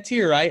right in that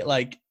tier, right?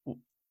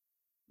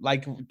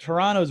 Like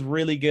Toronto's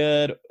really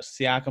good.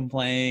 Siakam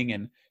playing,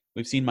 and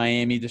we've seen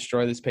Miami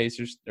destroy this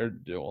Pacers, or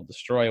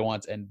destroy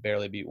once and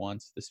barely beat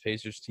once this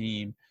Pacers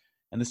team.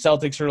 And the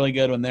Celtics are really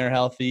good when they're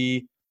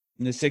healthy.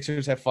 And the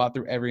Sixers have fought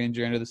through every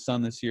injury under the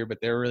sun this year, but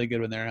they're really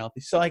good when they're healthy.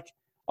 So,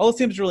 all those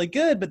teams are really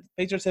good, but the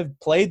Pacers have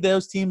played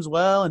those teams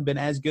well and been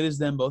as good as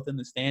them both in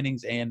the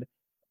standings and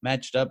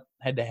matched up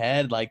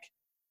head-to-head.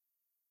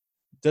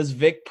 Does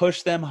Vic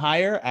push them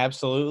higher?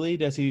 Absolutely.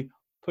 Does he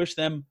push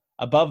them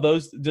above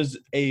those? Does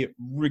a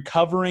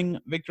recovering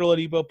Victor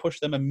Oladipo push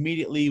them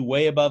immediately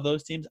way above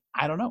those teams?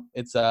 I don't know.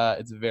 It's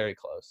very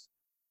close.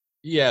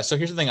 Yeah, so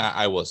here's the thing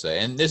I will say,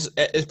 and this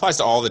it applies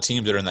to all the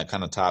teams that are in that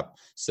kind of top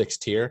 6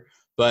 tier,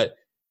 but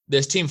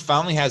this team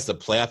finally has the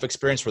playoff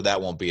experience where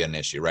that won't be an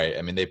issue, right?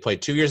 I mean, they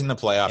played 2 years in the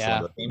playoffs.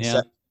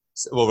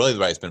 Well, really,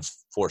 it's been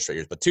 4 straight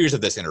years, but 2 years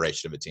of this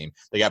iteration of a team.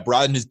 They got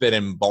Brogdon, who's been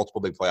in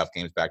multiple big playoff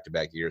games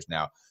back-to-back years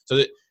now. So,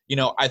 that,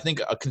 I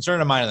think a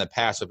concern of mine in the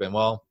past would have been,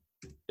 well,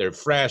 they're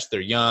fresh, they're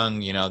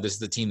young. This is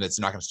the team that's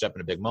not going to step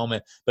in a big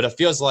moment. But it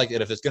feels like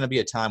that if there's going to be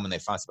a time when they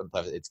find something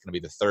in the playoffs, it's going to be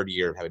the third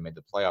year of having made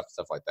the playoffs,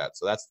 stuff like that.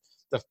 So that's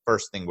the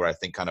first thing where I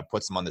think kind of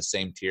puts them on the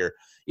same tier.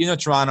 Even though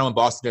Toronto and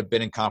Boston have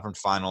been in conference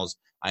finals,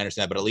 I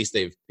understand, but at least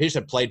they just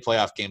have played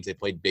playoff games. They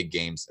played big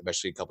games,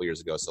 especially a couple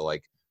years ago. So,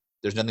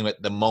 there's nothing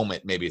at the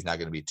moment maybe is not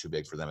going to be too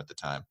big for them at the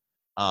time.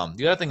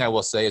 The other thing I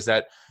will say is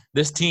that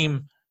this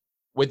team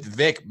with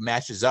Vic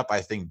matches up,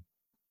 I think,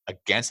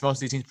 against most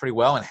of these teams pretty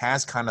well and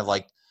has kind of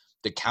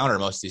to counter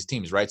most of these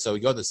teams, right? So we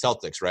go to the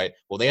Celtics, right?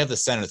 Well, they have the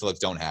center the Celtics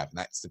don't have, and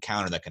that's the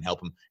counter that can help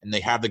them. And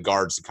they have the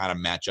guards to kind of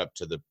match up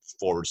to the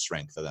forward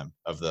strength of them,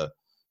 of the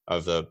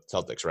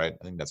Celtics, right?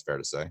 I think that's fair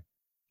to say.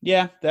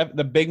 Yeah,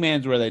 the big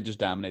man's where they just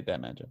dominate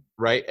that matchup,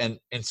 right? And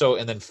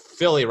then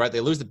Philly, right?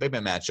 They lose the big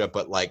man matchup,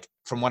 but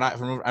from I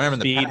remember in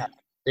the past,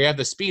 they have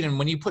the speed, and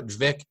when you put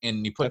Vic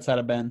and you put that's out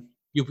of Ben.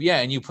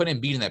 And you put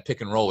Embiid in that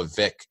pick and roll with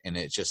Vic, and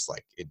it just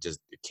it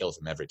kills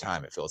him every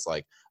time. It feels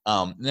like.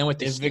 And then with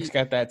the Heat, Vic's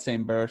got that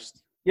same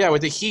burst. Yeah,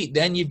 with the Heat,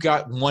 then you've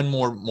got one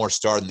more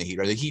star than the Heat.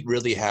 Right? The Heat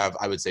really have,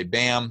 I would say,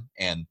 Bam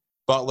and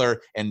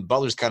Butler, and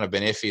Butler's kind of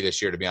been iffy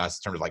this year, to be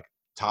honest, in terms of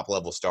top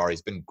level star.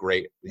 He's been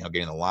great,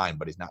 getting the line,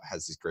 but he's not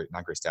these great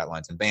stat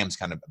lines. And Bam's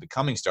kind of a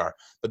becoming star,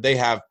 but they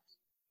have,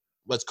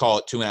 let's call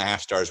it 2.5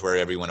 stars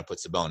wherever you want to put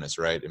Sabonis,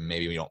 right? And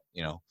maybe we don't,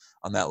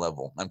 on that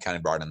level. I'm kind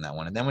of broad on that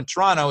one. And then with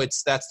Toronto,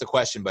 that's the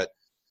question, but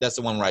that's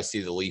the one where I see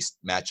the least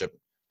matchup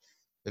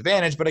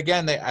advantage. But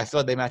again, I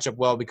feel like they match up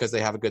well because they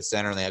have a good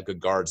center and they have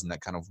good guards, and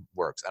that kind of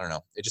works. I don't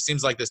know. It just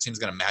seems like this team's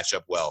going to match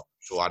up well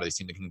to a lot of these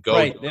teams that can go.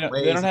 Right.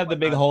 They don't have the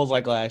big holes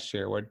like last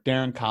year where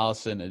Darren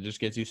Collison, it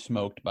just gets you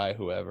smoked by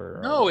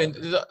whoever. No, and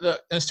the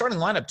starting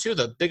lineup too.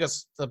 The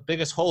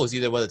biggest hole is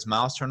either whether it's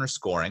Miles Turner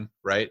scoring,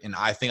 right, and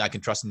I think I can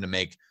trust him to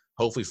make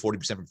hopefully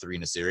 40% from 3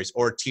 in a series,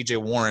 or T.J.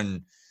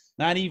 Warren.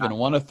 Not even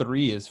 1 of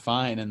 3 is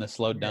fine in the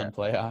slowed down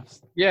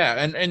playoffs.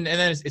 Yeah, and then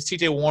it's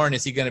T.J. Warren.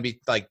 Is he going to be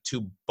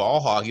too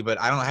ball hoggy? But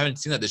I haven't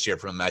seen that this year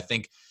from him. I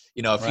think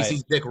if he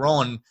sees Vic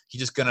rolling, he's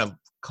just going to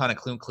kind of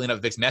clean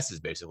up Vic's messes.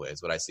 Basically,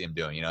 is what I see him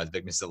doing. As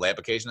Vic misses a layup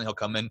occasionally, he'll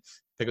come in,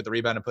 pick up the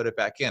rebound, and put it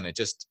back in. And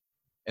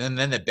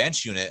then the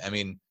bench unit. I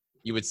mean,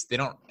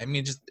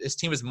 this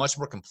team is much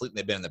more complete than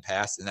they've been in the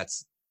past, and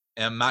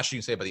I'm not sure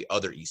you can say about the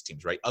other East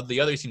teams, right? The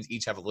other East teams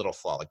each have a little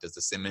flaw. Does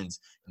the Simmons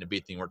and the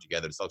Embiid thing work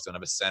together? The Celtics don't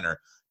have a center.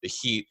 The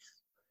Heat,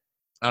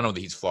 I don't know the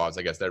Heat's flaws.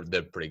 I guess they're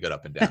pretty good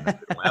up and down.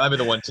 I might be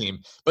the one team,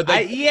 but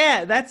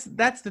that's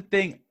the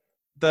thing.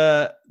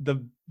 The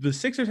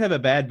Sixers have a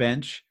bad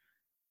bench,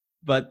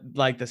 but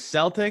the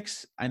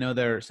Celtics, I know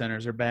their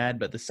centers are bad,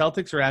 but the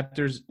Celtics,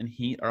 Raptors, and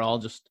Heat are all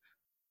just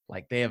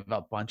they have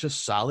a bunch of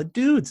solid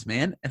dudes,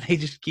 man, and they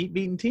just keep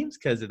beating teams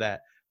because of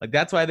that.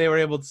 That's why they were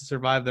able to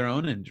survive their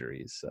own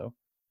injuries. So,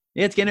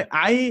 yeah, it's gonna.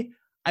 I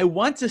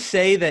want to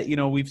say that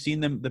we've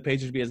seen the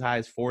Pacers be as high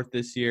as 4th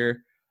this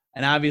year,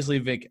 and obviously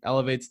Vic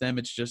elevates them.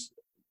 It's just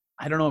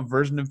I don't know what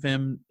version of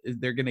him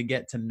they're gonna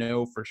get to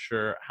know for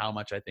sure how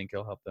much I think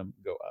he'll help them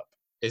go up.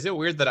 Is it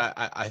weird that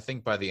I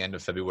think by the end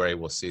of February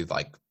we'll see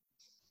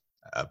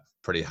a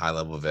pretty high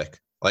level Vic?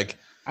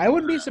 I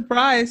wouldn't be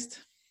surprised.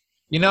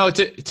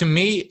 To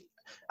me,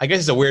 I guess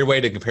it's a weird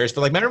way to compare this,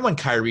 but like, remember when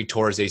Kyrie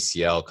tore his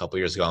ACL a couple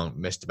years ago and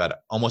missed about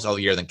almost all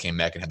year, then came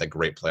back and had that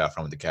great playoff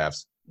run with the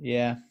Cavs?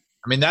 Yeah.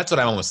 I mean, that's what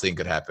I almost think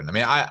could happen. I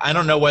mean, I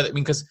don't know whether, I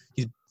mean, because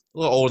he's a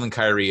little older than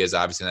Kyrie is,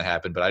 obviously that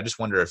happened, but I just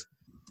wonder if.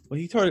 Well,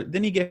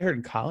 didn't he get hurt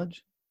in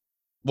college?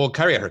 Well,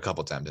 Kyrie got hurt a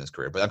couple times in his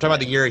career, but I'm talking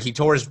about the year he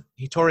tore his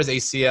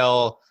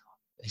ACL.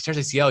 He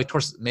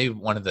tore maybe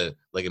one of the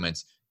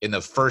ligaments in the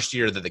first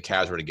year that the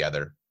Cavs were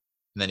together.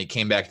 And then he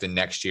came back the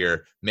next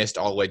year, missed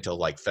all the way till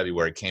like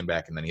February, came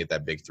back, and then he hit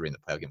that big 3 in the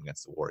playoff game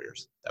against the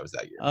Warriors. That was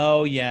that year.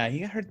 Oh, yeah. He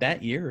got hurt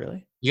that year,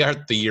 really? He got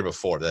hurt the year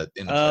before that.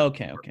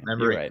 Okay.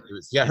 Remember, you're right.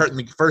 He got hurt in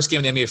the first game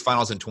of the NBA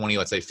Finals in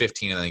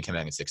 15, and then he came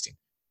back in 16.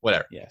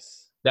 Whatever.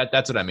 Yes.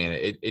 That's what I mean.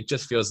 It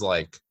just feels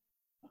like,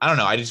 I don't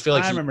know. I just feel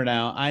like I remember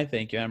now. I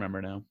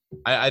remember now.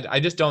 I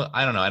just don't.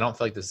 I don't know. I don't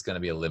feel like this is going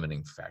to be a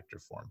limiting factor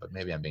for him. But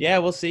maybe I'm being. Yeah,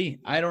 we'll see.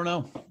 I don't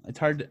know. It's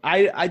hard.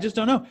 I just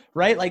don't know.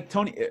 Right? Like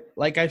Tony.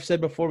 Like I've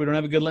said before, we don't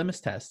have a good litmus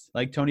test.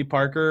 Like Tony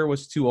Parker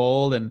was too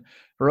old, and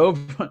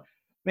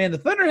man, the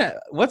Thunder.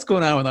 What's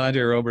going on with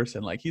Andre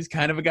Roberson? Like he's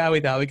kind of a guy we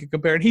thought we could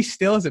compare, and he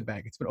still isn't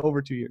back. It's been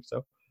over 2 years,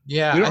 so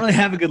yeah, we don't really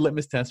have a good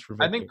litmus test for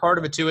Victor. I think part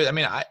of it too is. I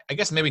mean, I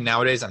guess maybe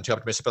nowadays I'm too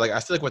optimistic, but like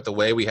I feel like with the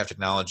way we have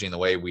technology and the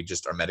way we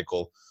just our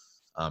medical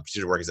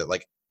procedure work is that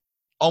like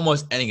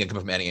almost anything can come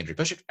from any injury,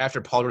 especially after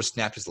Paul George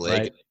snapped his leg.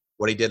 Right.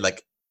 What he did,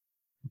 like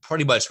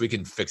pretty much we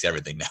can fix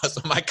everything now.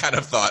 So my kind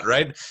of thought,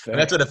 right? And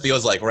that's what it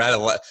feels like. We're at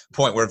a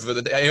point where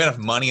even enough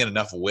money and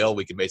enough will,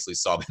 we can basically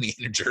solve any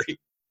injury.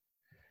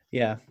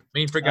 Yeah. I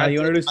mean, you want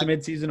to do some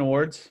mid-season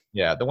awards?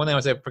 Yeah, the one thing I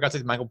would say, I forgot to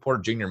say, Michael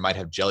Porter Jr. might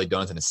have jelly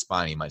donuts in his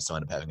spine. He might still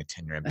end up having a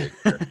 10-year NBA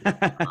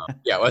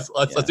career.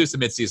 Let's do some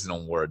mid-season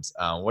awards.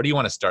 What do you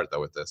want to start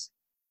though with this?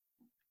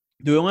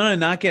 Do we want to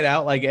knock it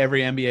out like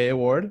every NBA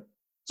award?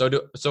 So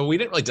we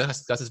didn't really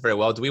discuss this very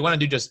well. Do we want to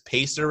do just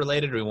Pacer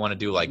related, or do we want to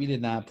do like? We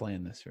did not play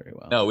in this very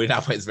well. No, we did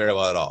not play this very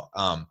well at all.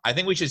 I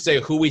think we should say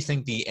who we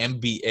think the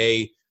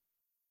NBA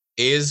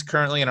is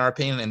currently in our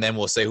opinion, and then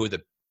we'll say who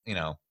the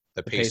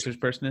Pacers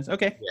person is.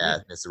 Okay, yeah,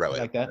 that's the right way.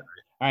 Like that.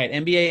 All right,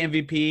 NBA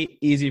MVP,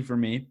 easy for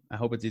me. I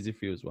hope it's easy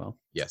for you as well.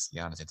 Yes,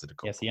 Giannis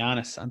Antetokounmpo. Yes,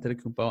 Giannis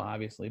Antetokounmpo.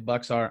 Obviously,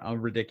 Bucks are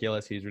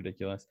ridiculous. He's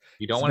ridiculous.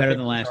 You don't want better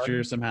than last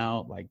year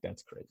somehow. Like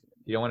that's crazy.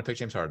 You don't want to pick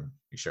James Harden.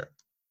 You sure?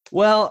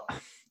 Well,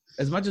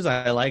 as much as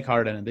I like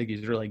Harden and think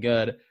he's really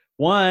good,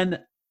 one,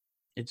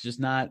 it's just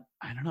not.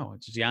 I don't know.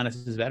 It's just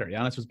Giannis is better.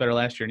 Giannis was better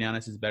last year, and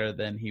Giannis is better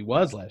than he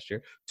was last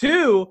year.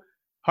 Two,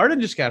 Harden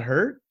just got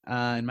hurt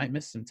and might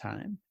miss some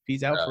time. If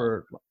he's out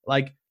for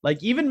like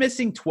even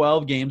missing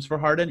 12 games for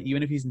Harden,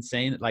 even if he's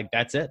insane, like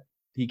that's it.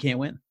 He can't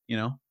win.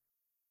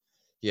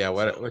 Yeah,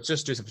 let's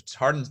just do some.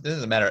 Harden, it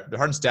doesn't matter.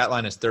 Harden's stat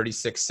line is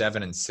 36,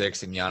 7, and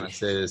 6, and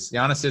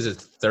Giannis's is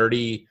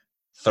 30,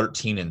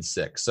 13, and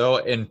 6. So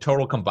in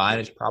total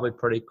combined, it's probably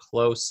pretty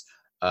close.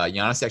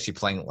 Giannis actually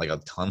playing like a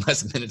ton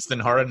less minutes than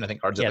Harden. I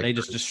think Harden's they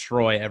just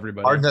destroy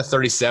everybody. Harden's at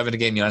 37 a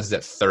game. Giannis is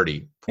at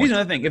 30. Here's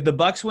another thing: if the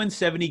Bucks win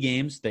 70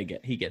 games,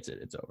 he gets it.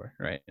 It's over,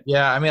 right?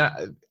 Yeah, I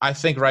mean, I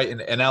think right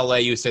in LA,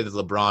 you say that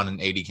LeBron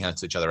and AD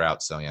cancel each other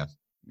out. So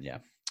yeah.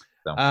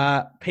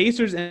 So.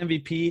 Pacers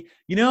MVP.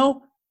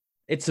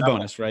 It's a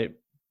bonus, right?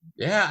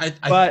 Yeah,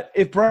 but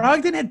if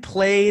Brogdon had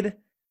played,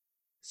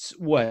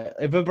 what?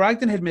 If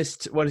Brogdon had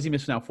missed, what does he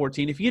miss now?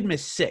 14. If he had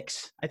missed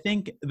 6, I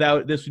think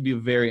this would be a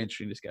very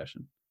interesting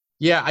discussion.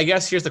 Yeah, I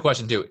guess here's the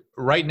question too.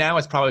 Right now,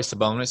 it's probably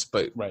Sabonis,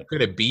 but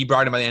could it be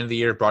Brogdon by the end of the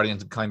year? Brogdon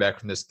ends up coming back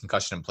from this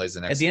concussion and plays the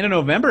next. At the end of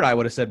November, I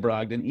would have said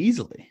Brogdon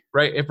easily.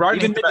 Right, if Brogdon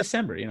even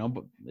mid-December,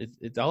 but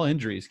it's all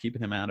injuries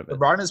keeping him out of it.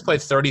 Brogdon has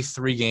played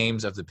 33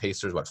 games of the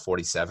Pacers.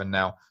 47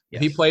 now.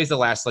 Yes. If he plays the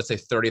last, let's say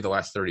 30 of the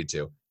last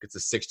 32, gets a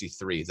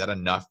 63. Is that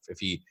enough? If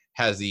he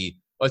has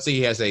let's say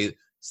he has a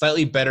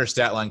slightly better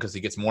stat line because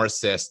he gets more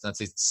assists. Let's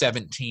say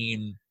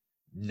 17,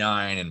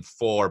 9, and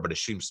 4, but his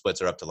shooting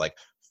splits are up to like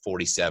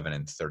 47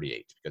 and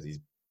 38 because he's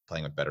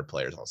playing with better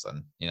players all of a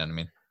sudden. You know what I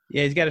mean?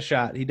 Yeah, he's got a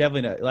shot. He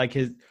definitely does. Like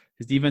his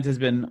defense has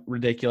been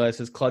ridiculous.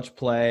 His clutch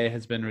play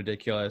has been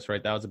ridiculous,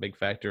 right? That was a big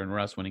factor in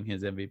Russ winning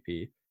his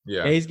MVP.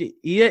 Yeah,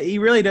 he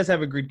really does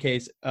have a good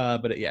case,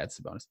 but it's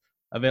a bonus.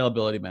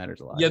 Availability matters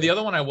a lot. Yeah, the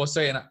other one I will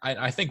say, and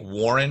I think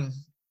Warren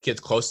gets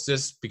close to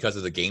this because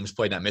of the games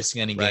played, not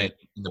missing any game.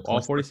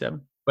 All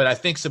 47. But I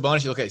think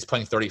Sabonis, you look at, he's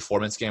playing 34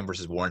 minutes game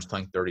versus Warren's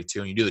playing 32.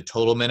 And you do the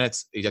total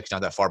minutes, he's actually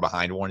not that far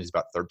behind Warren. He's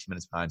about 13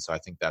 minutes behind. So I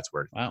think that's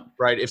where,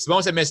 right? If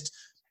Sabonis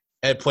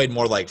had played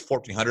more like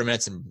 1,400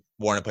 minutes and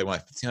Warren had played more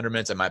like 1,500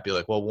 minutes, I might be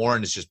like, well,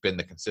 Warren has just been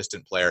the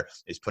consistent player.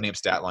 He's putting up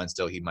stat lines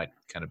still. He might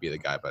kind of be the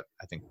guy. But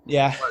I think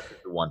the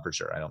one for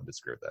sure. I don't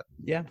disagree with that.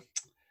 Yeah.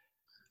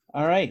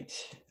 All right.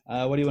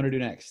 What do you want to do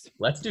next?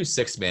 Let's do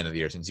sixth man of the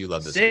year since you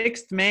love this.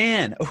 Sixth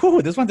man.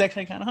 Ooh, this one's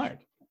actually kind of hard.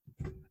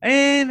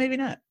 And maybe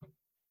not.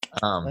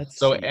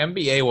 So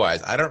NBA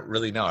wise, I don't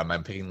really know. Am I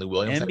picking Lou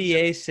Williams?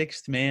 NBA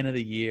sixth man of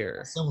the year.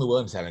 I assume Lou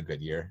Williams having a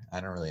good year. I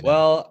don't really know.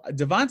 Well,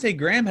 Devontae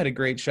Graham had a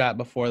great shot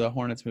before the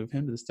Hornets moved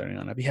him to the starting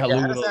lineup. Yeah, how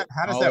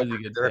does that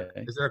work?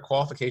 Is there a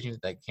qualification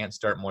that can't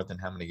start more than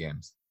how many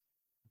games?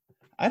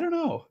 I don't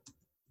know.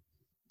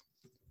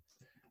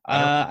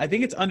 I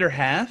think it's under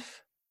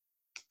half.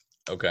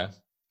 Okay.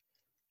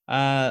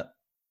 I'm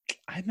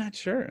not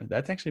sure.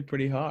 That's actually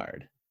pretty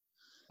hard.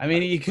 I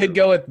mean, you could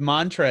go with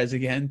Montrez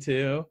again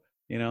too.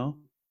 You know.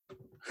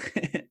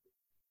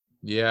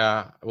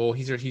 Yeah. Well,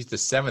 he's the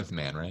seventh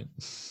man, right?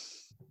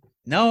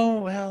 No,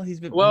 well, he's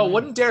been. Well,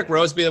 wouldn't Derrick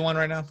Rose be the one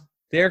right now?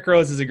 Derrick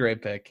Rose is a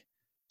great pick.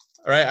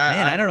 All right.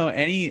 I don't know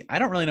any. I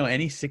don't really know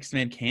any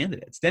sixth-man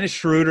candidates. Dennis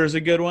Schroeder is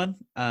a good one.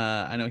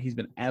 I know he's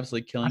been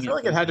absolutely killing it. I feel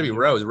like it had to be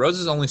Rose. Rose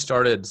has only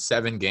started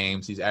 7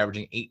 games. He's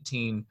averaging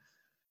 18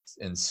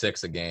 and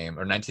 6 a game,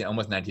 or 19,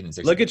 almost 19 and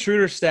 6. Look at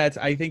Schroeder's stats.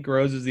 I think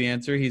Rose is the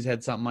answer. He's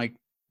had something like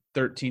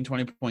 13,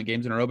 20-point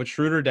games in a row, but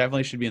Schroeder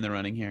definitely should be in the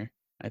running here,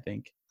 I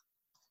think.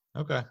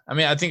 Okay. I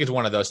mean, I think it's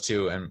one of those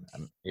two. And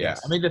yeah,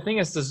 Yes. I mean, the thing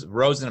is, does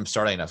Rose and him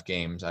starting enough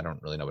games? I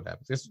don't really know what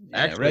happens.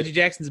 Actually, Reggie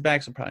Jackson's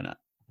back, so probably not.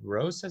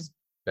 Rose has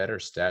better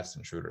stats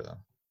than Schroeder, though.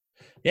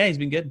 Yeah, he's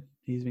been good.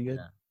 He's been good.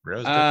 Yeah.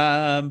 Rose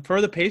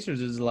For the Pacers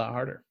is a lot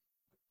harder.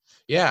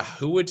 Yeah.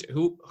 Who?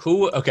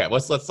 Okay.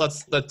 Let's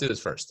do this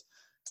first.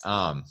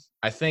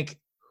 I think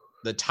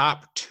the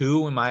top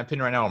 2, in my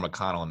opinion, right now are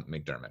McConnell and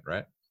McDermott,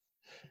 right?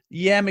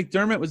 Yeah,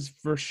 McDermott was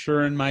for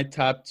sure in my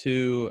top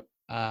 2.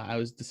 I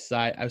was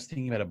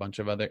thinking about a bunch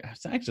of other. I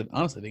was actually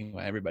honestly thinking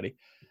about everybody.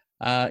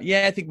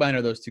 Yeah, I think mine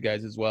are those 2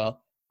 guys as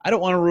well. I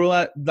don't want to rule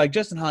out like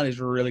Justin Holiday's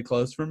really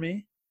close for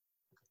me.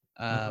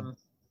 I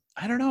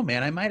don't know,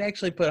 man. I might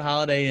actually put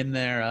Holiday in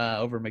there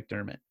over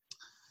McDermott.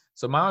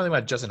 So my only thing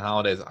about Justin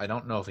Holiday is I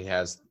don't know if he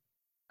has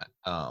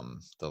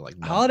the like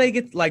Holiday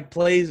gets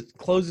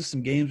closes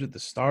some games with the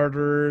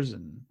starters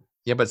and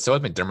yeah, but so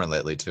has McDermott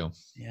lately too.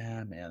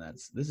 yeah, man,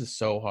 this is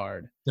so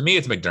hard. To me,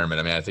 it's McDermott.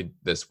 I mean, I think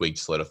this week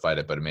solidified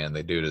it, but man,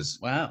 the dude is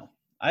Wow.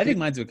 I think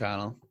mine's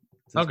McConnell.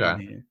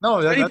 okay. No,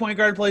 any point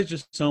guard play is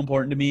just so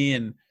important to me,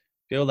 and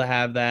be able to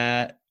have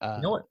that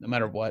you know what? no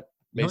matter what,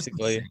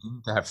 basically.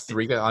 To have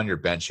 3 guys on your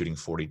bench shooting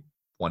 41%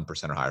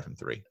 or higher from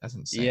 3. That's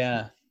insane.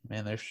 Yeah,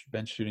 man, their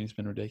bench shooting's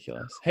been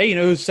ridiculous. Hey, you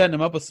know who's setting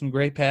them up with some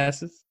great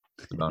passes?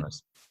 It's a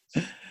bonus.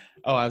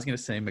 Oh, I was going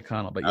to say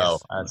McConnell, but yes. Oh,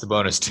 that's a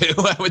bonus too.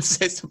 I would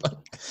say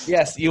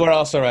Yes, you are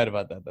also right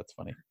about that. That's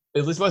funny.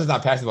 At least Moses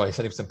not passing the ball. He's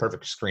setting some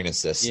perfect screen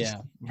assists. Yeah,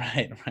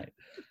 right.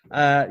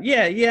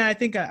 Yeah. I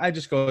think I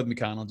just go with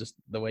McConnell, just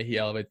the way he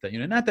elevates that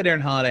unit. Not that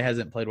Aaron Holiday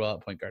hasn't played well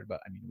at point guard,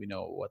 but I mean, we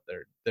know what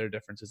their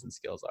differences and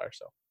skills are.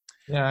 So,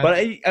 yeah. But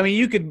I mean,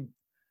 you could.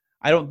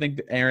 I don't think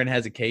that Aaron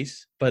has a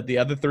case, but the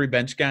other 3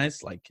 bench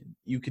guys, like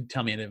you could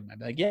tell me, and I'd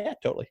be like, yeah,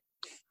 totally.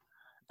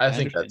 I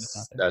think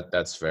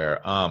that's fair.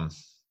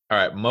 All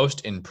right,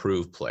 most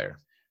improved player.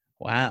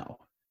 Wow.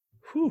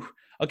 Whew.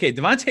 Okay,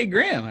 Devontae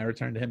Graham, I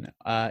returned to him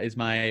now, is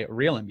my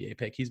real NBA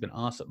pick. He's been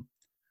awesome.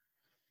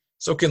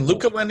 So can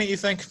Luka win it, you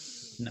think?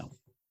 No.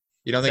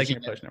 You don't think he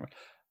can?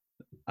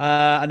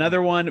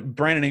 Another one,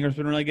 Brandon Ingram's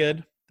been really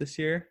good this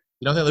year.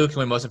 You don't think Luka can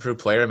win most improved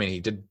player? I mean, he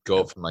did go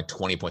up from like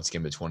 20 points a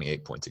game to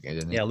 28 points a game,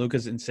 didn't he? Yeah,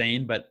 Luka's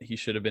insane, but he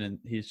should have been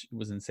he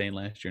was insane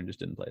last year and just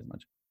didn't play as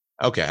much.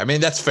 Okay, I mean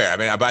that's fair. I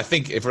mean, but I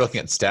think if we're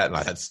looking at stat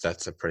line,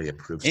 that's a pretty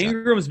improved.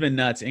 Ingram's been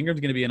nuts. Ingram's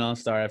going to be an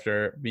all-star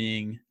after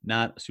being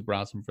not super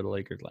awesome for the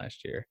Lakers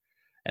last year,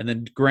 and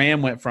then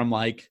Graham went from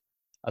like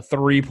a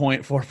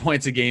 3.4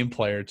 points a game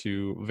player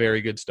to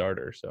very good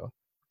starter. So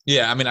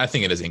yeah, I mean, I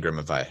think it is Ingram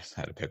if I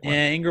had to pick one.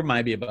 Yeah, Ingram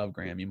might be above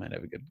Graham. You might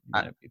have a good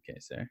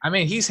case there. I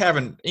mean,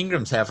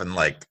 Ingram's having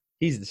like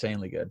he's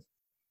insanely good.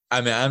 I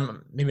mean,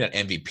 I'm maybe not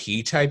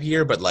MVP type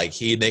year, but like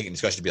he'd make an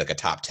discussion to be like a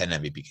top 10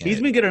 MVP candidate. He's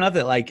been good enough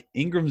that like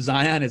Ingram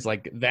Zion is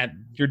like that.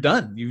 You're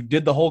done. You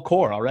did the whole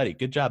core already.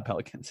 Good job,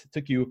 Pelicans. It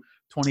took you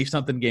 20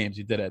 something games.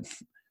 You did it.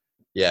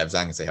 Yeah, if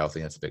Zion can stay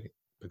healthy, that's a big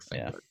thing.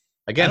 Yeah. But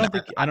again,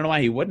 I don't know why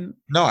he wouldn't.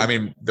 No, I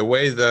mean the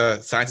way the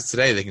science is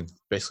today, they can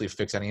basically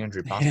fix any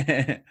injury possible.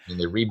 I mean,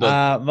 they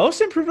rebuild. Most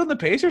improved on the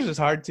Pacers is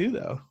hard too,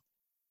 though.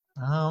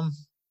 I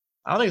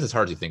don't think it's as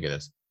hard as you think it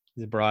is.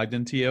 Is it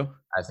Brogdon to you?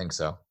 I think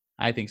so.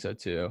 I think so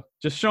too.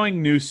 Just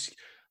showing new,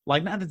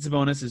 like not that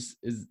Sabonis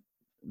is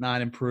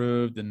not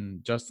improved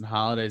and Justin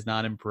Holiday is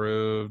not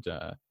improved.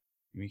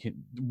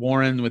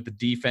 Warren with the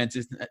defense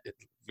is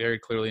very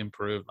clearly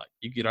improved. Like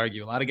you could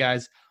argue a lot of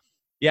guys.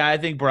 Yeah, I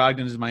think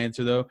Brogdon is my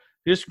answer though,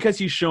 just because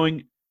he's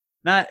showing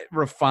not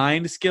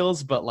refined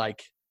skills, but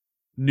like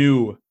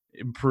new,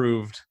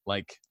 improved.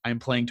 Like I'm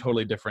playing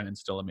totally different and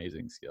still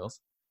amazing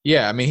skills.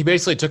 Yeah, I mean he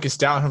basically took his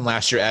talent from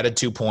last year, added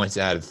 2 points,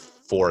 and added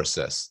 4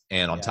 assists,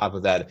 and on top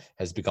of that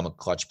has become a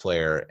clutch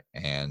player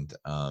and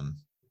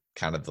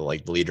kind of the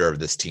like leader of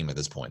this team at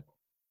this point.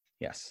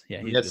 Yes, yeah.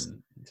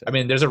 I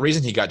mean, there's a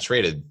reason he got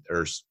traded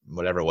or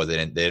whatever it was.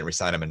 They didn't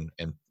resign him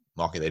in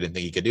Milwaukee. They didn't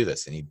think he could do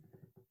this, and he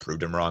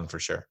proved him wrong for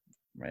sure.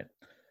 Right.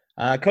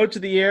 Coach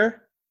of the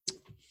year.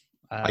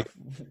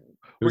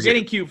 We're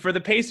getting cute for the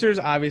Pacers.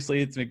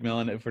 Obviously, it's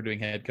McMillan. If we're doing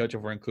head coach,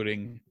 if we're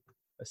including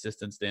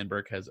assistants, Dan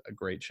Burke has a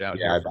great shout.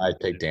 Yeah, I'd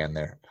take Dan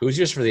there. Who's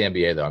yours for the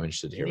NBA though? I'm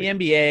interested to hear. The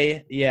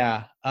NBA,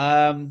 yeah.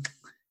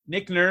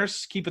 Nick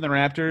Nurse keeping the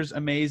Raptors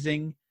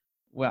amazing.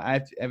 Well,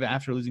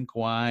 after losing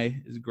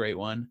Kawhi is a great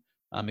one.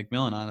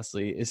 McMillan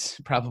honestly is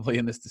probably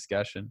in this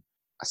discussion.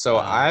 So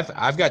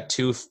I've got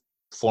 2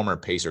 former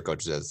Pacer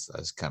coaches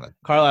as kind of.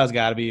 Carlisle's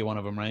got to be one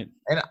of them, right?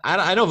 And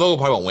I know Vogel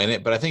probably won't win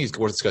it, but I think it's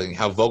worth discussing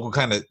how Vogel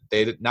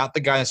not the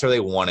guy necessarily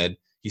they wanted.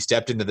 He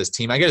stepped into this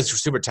team. I guess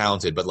he's super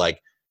talented, but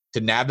like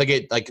to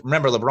navigate, like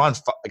remember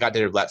LeBron got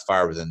David Blatt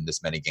fired within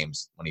this many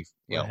games when he,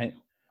 Right.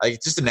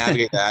 like just to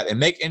navigate that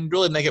and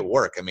really make it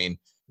work. I mean,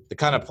 the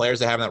kind of players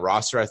they have in that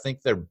roster, I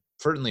think they're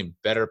certainly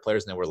better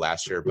players than they were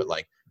last year. But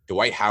like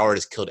Dwight Howard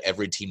has killed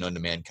every team known to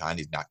mankind.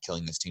 He's not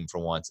killing this team for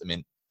once. I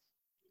mean,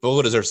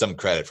 Vogel deserves some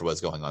credit for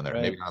what's going on there.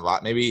 Right. Maybe not a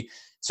lot. Maybe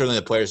certainly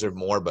the players deserve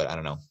more, but I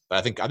don't know. But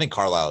I think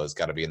Carlisle has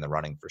got to be in the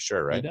running for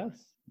sure, right? He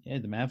does. Yeah,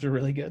 the Mavs are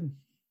really good.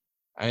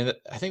 I mean,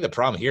 I think the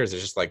problem here is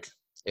it's just like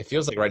it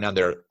feels like right now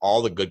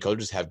all the good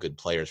coaches have good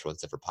players for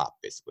except for Pop,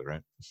 basically,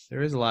 right?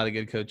 There is a lot of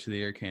good Coach of the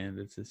Year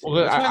candidates this year.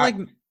 Well, That's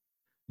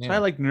why I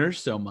like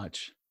Nurse so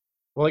much.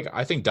 Well, like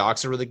I think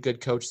Doc's a really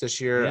good coach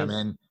this year. Yes. I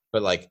mean,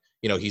 but like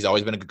he's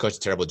always been a good coach,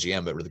 terrible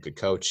GM, but really good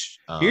coach.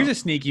 Here's a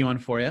sneaky one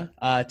for you,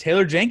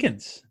 Taylor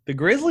Jenkins. The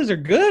Grizzlies are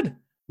good.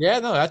 Yeah,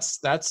 no,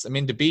 that's. I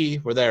mean, to be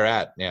where they're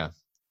at, yeah,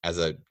 as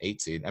a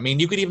 8 seed. I mean,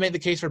 you could even make the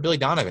case for Billy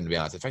Donovan. To be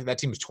honest, the fact that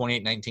team was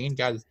 28-19,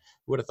 guys,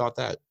 who would have thought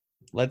that?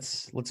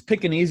 Let's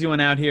pick an easy one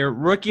out here.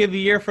 Rookie of the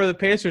Year for the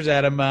Pacers,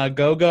 Adam,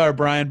 Goga or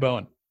Brian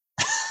Bowen?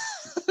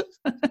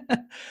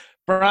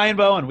 Brian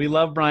Bowen. We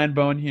love Brian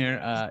Bowen here.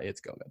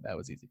 It's Goga. That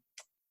was easy.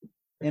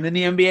 And in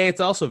the NBA,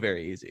 it's also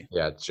very easy.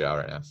 Yeah, it's Joe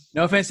right now.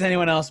 No offense to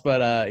anyone else,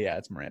 but yeah,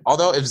 it's Morant.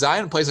 Although if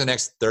Zion plays the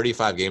next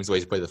 35 games the way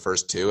he's played the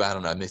first 2, I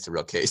don't know. It makes a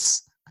real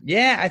case.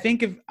 Yeah, I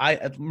think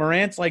if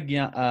Morant's like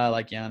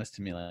Giannis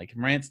to me. Like if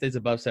Morant stays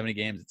above 70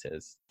 games, it's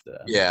his.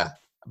 Yeah,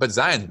 but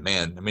Zion,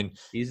 man, I mean,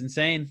 he's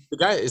insane. The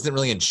guy isn't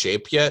really in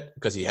shape yet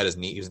because he had his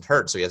knee. He was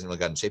hurt, so he hasn't really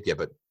gotten in shape yet.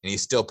 But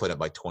he's still putting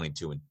up like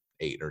 22 and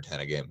 8 or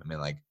 10 a game. I mean,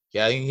 like,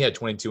 yeah, I think he had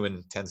 22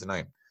 and 10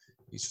 tonight.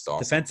 He's just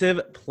awesome.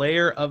 Defensive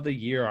Player of the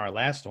Year, our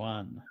last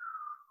one.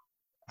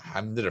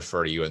 I'm going to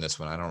defer to you in this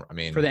one.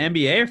 For the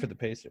NBA or for the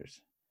Pacers?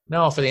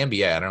 No, for the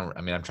NBA.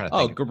 I'm trying to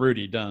think. Oh,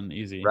 Rudy, done,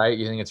 easy. Right?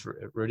 You think it's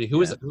Rudy?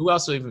 Who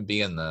else will even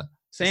be in the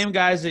same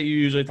guys that you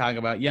usually talk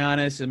about?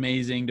 Giannis,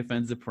 amazing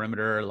defensive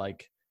perimeter.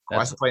 Like, Kawhi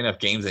doesn't play enough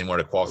games anymore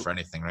to qualify for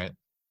anything, right?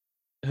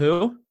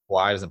 Who?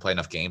 Kawhi doesn't play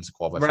enough games to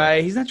qualify.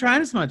 Right, he's not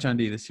trying as much on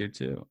D this year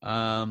too.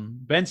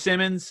 Ben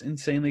Simmons,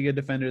 insanely good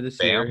defender this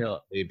year.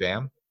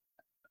 Bam.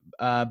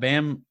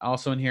 Bam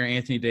also in here.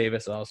 Anthony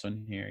Davis also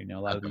in here. A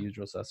lot of the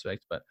usual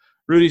suspects, but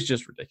Rudy's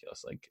just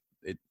ridiculous. Like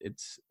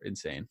it's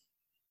insane.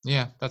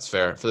 Yeah, that's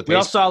fair. For the we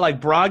also saw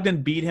like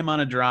Brogdon beat him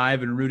on a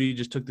drive, and Rudy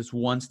just took this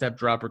one-step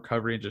drop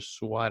recovery and just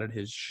swatted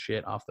his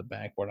shit off the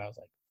backboard. I was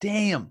like,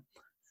 damn,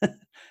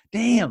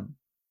 damn.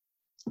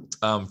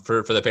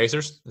 For the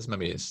Pacers, this might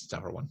be a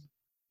tougher one.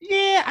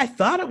 Yeah, I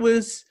thought it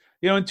was.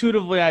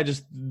 Intuitively, I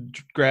just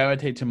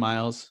gravitate to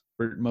Miles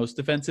for most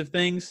defensive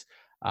things.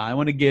 I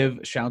want to give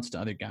shouts to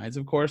other guys,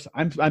 of course.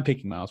 I'm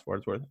picking Miles for what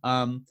it's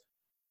worth.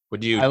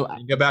 Would you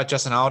think about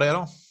Justin Holiday at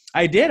all?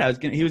 I did.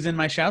 He was in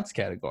my shouts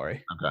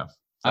category. Okay.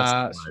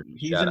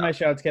 He's in my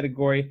shouts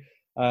category.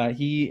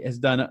 He has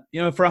done,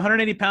 for a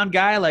 180-pound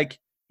guy, like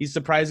he's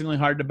surprisingly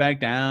hard to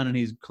back down, and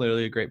he's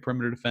clearly a great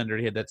perimeter defender.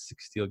 He had that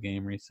 6-steal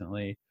game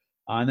recently.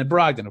 And then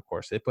Brogdon, of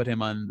course, they put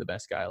him on the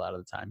best guy a lot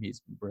of the time.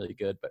 He's really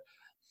good. But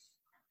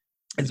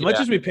as much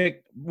as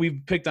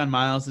we've picked on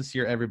Miles this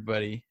year,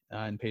 everybody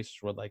in Pacers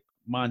world, like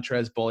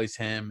Montrez bullies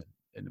him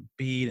and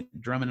Embiid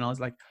and Drummond and all this.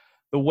 Like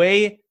the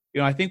way,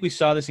 I think we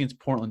saw this against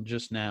Portland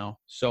just now.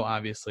 So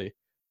obviously,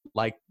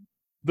 like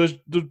the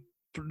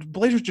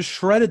Blazers just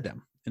shredded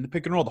them in the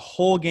pick and roll the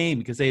whole game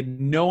because they had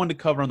no one to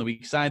cover on the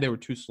weak side. They were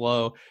too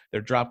slow.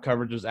 Their drop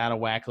coverage was out of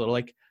whack a little.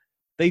 Like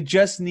they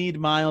just need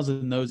Miles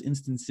in those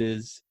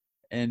instances,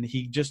 and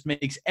he just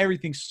makes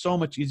everything so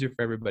much easier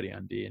for everybody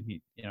on D. And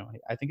he,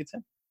 I think it's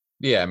him.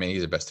 Yeah, I mean,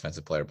 he's the best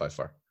defensive player by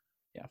far.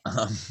 Yeah,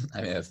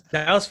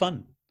 that was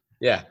fun.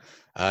 Yeah.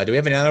 Do we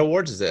have any other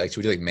awards? Is it like should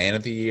we do like Man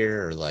of the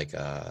Year or like?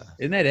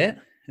 Isn't that it?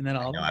 Isn't that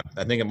all?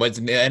 I think what's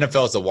the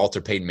NFL is the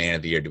Walter Payton Man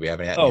of the Year. Do we have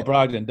any? Oh,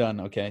 Brogdon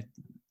done. Okay.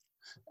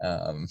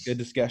 Good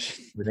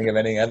discussion. We think of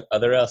any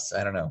other else?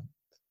 I don't know.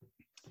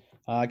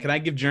 Can I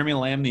give Jeremy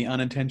Lamb the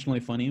unintentionally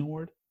funny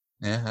award?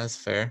 Yeah, that's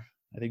fair.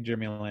 I think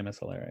Jeremy Lamb is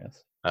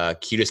hilarious.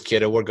 Cutest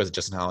kid award goes to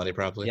Justin Holiday,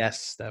 probably.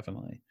 Yes,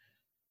 definitely.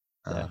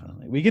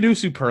 Definitely. We could do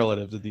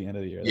superlatives at the end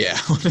of the year. Yeah,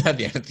 at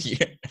the end of the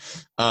year.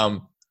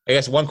 I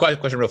guess one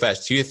question real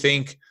fast. Do you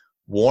think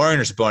Warren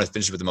or Sabonis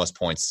finishes with the most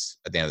points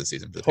at the end of the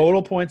season?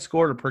 Total points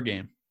scored or per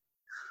game?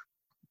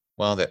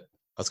 Well,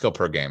 let's go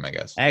per game, I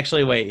guess.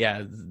 Actually, wait.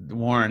 Yeah,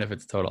 Warren if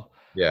it's total.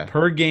 Yeah.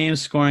 Per game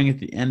scoring at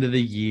the end of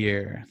the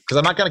year. Because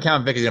I'm not going to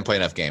count Vic. He's going to play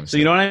enough games. So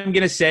you know what I'm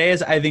going to say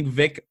is I think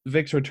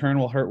Vic's return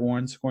will hurt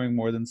Warren scoring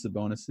more than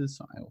Sabonis's,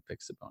 so I will pick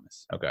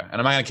Sabonis. Okay. And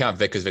I'm not going to count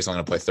Vic because Vic's only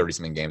going to play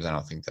 30-something games. I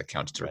don't think that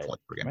counts to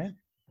points per game. Right.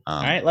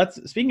 All right.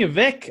 Speaking of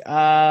Vic, you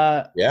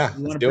want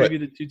to preview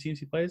the two teams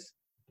he plays?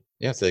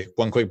 Yeah, so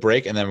one quick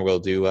break, and then we'll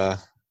do which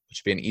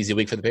should be an easy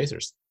week for the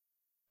Pacers.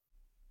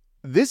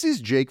 This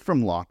is Jake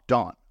from Locked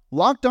On.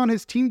 Locked On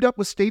has teamed up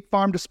with State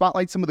Farm to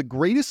spotlight some of the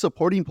greatest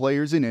supporting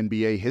players in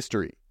NBA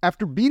history.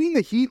 After beating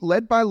the Heat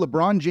led by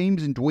LeBron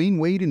James and Dwayne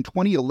Wade in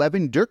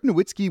 2011, Dirk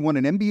Nowitzki won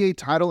an NBA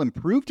title and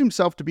proved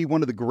himself to be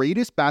one of the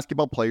greatest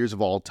basketball players of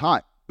all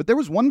time. But there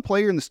was one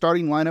player in the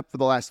starting lineup for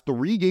the last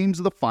 3 games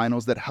of the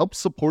finals that helped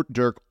support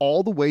Dirk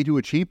all the way to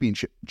a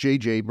championship,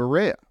 JJ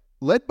Barea.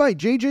 Led by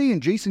JJ and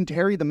Jason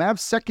Terry, the Mavs'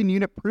 second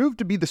unit proved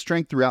to be the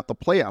strength throughout the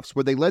playoffs,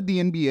 where they led the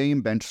NBA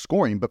in bench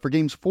scoring. But for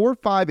games 4,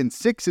 5, and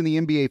 6 in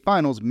the NBA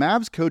Finals,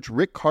 Mavs coach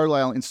Rick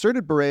Carlisle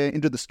inserted Barea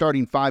into the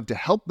starting 5 to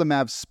help the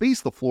Mavs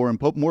space the floor and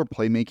put more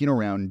playmaking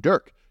around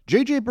Dirk.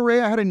 JJ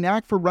Barea had a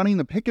knack for running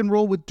the pick and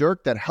roll with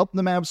Dirk that helped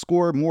the Mavs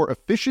score more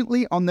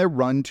efficiently on their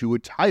run to a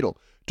title.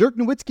 Dirk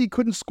Nowitzki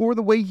couldn't score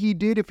the way he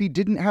did if he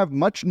didn't have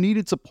much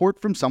needed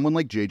support from someone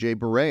like JJ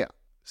Barea.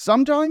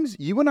 Sometimes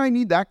you and I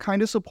need that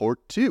kind of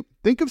support too.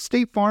 Think of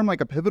State Farm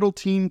like a pivotal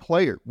team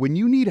player. When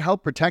you need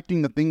help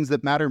protecting the things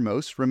that matter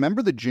most,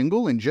 remember the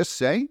jingle and just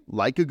say,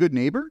 like a good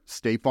neighbor,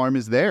 State Farm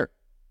is there.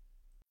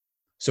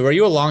 So are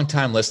you a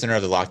longtime listener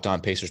of the Locked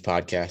On Pacers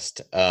podcast?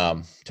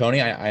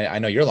 Tony, I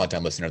know you're a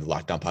longtime listener of the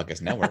Locked On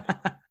Podcast Network.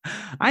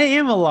 I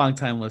am a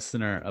longtime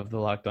listener of the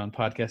Locked On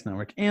Podcast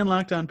Network and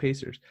Locked On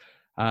Pacers.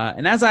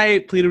 And as I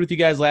pleaded with you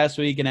guys last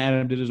week, and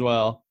Adam did as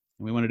well,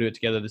 and we want to do it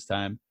together this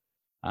time,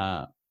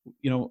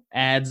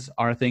 ads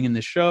are a thing in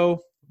this show.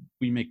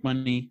 We make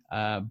money,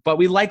 but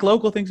we like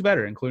local things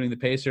better, including the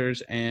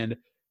Pacers, and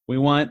we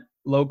want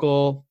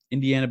local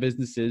Indiana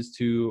businesses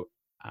to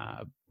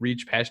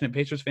reach passionate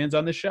Pacers fans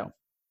on this show.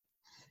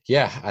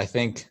 Yeah, I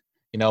think,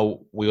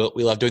 we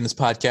love doing this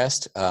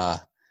podcast.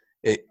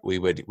 We're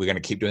going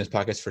to keep doing this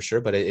podcast for sure,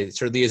 but it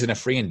certainly isn't a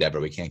free endeavor.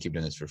 We can't keep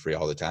doing this for free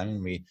all the time.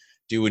 And we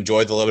do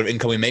enjoy the little bit of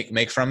income we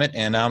make from it.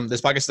 And this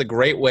podcast is a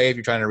great way if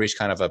you're trying to reach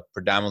kind of a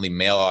predominantly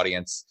male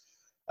audience,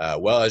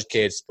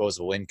 well-educated,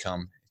 disposable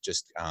income,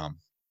 just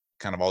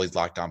kind of all these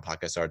Locked On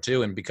podcasts are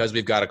too. And because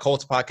we've got a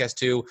Colts podcast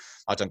too,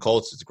 Locked On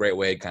Colts, it's a great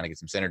way to kind of get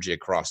some synergy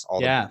across all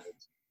the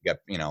you got,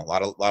 a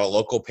lot of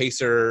local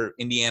Pacer,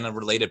 Indiana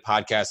related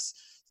podcasts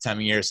this time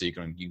of year. So you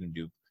can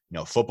do,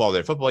 football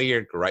their football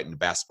year, go right into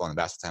basketball in the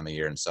basketball time of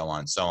year, and so on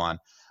and so on.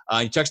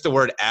 You text the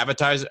word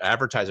advertiser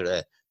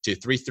to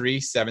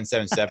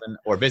 33777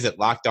 or visit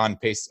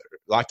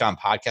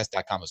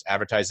LockedOnPodcast.com as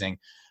advertising.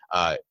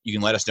 You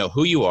can let us know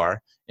who you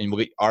are, and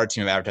we'll get our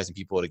team of advertising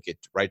people to get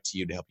right to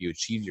you to help you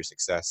achieve your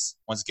success.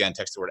 Once again,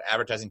 text the word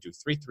advertising to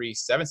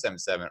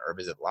 33777 or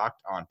visit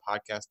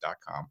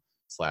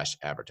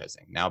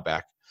LockedOnPodcast.com/advertising. Now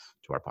back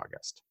to our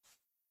podcast.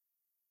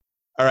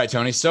 All right,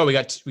 Tony. So we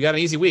got an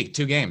easy week,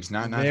 2 games.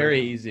 Not very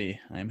easy.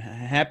 I'm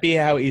happy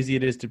how easy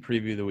it is to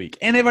preview the week,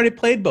 and they've already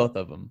played both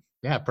of them.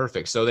 Yeah,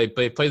 perfect. So they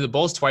played the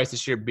Bulls twice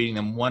this year, beating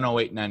them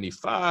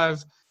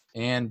 108-95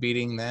 and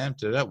beating them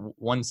to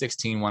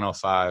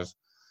 116-105.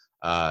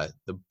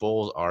 The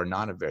Bulls are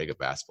not a very good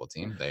basketball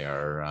team. They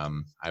are,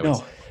 I would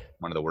say,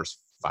 one of the worst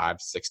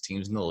 5-6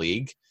 teams in the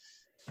league.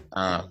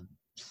 Adam,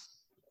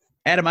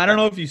 I don't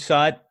know if you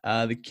saw it.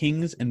 The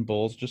Kings and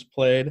Bulls just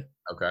played.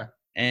 Okay.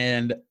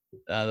 And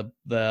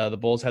the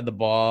Bulls had the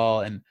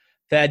ball, and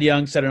Thad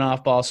Young set an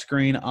off-ball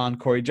screen on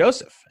Corey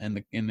Joseph, and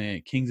the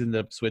Kings ended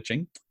up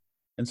switching.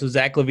 And so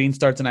Zach LaVine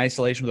starts in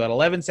isolation with about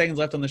 11 seconds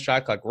left on the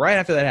shot clock right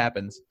after that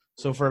happens.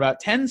 So for about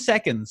 10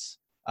 seconds,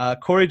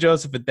 Corey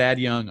Joseph and Thad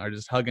Young are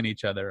just hugging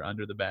each other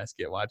under the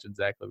basket watching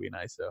Zach LaVine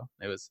ISO.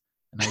 It was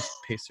a nice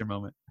Pacer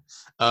moment.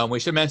 We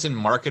should mention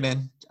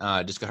Markkanen.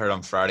 Just got hurt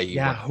on Friday.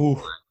 Yeah,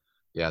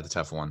 the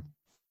tough one.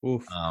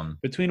 Oof.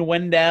 Between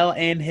Wendell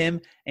and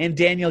him and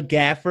Daniel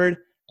Gafford,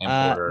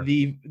 and Porter.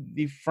 The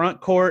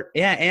front court,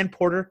 and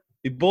Porter,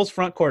 the Bulls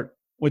front court,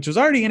 which was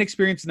already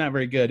inexperienced and not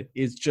very good,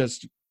 is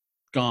just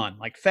gone.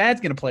 Like, Thad's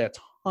going to play a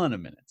ton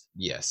of minutes.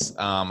 Yes.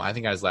 I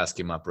think I just last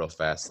game up real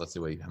fast. Let's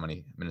see how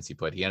many minutes he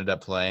played. He ended up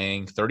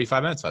playing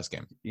 35 minutes last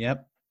game.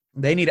 Yep.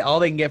 They need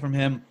all they can get from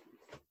him.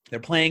 They're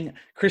playing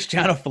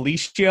Cristiano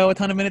Felicio a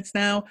ton of minutes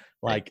now.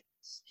 Like,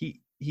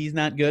 he's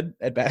not good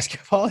at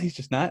basketball. He's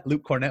just not.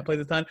 Luke Cornett plays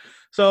a ton.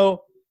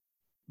 So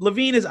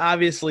LaVine is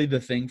obviously the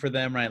thing for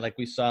them, right? Like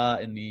we saw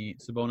in the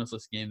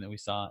Sabonis-less game that we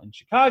saw in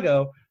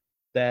Chicago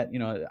that,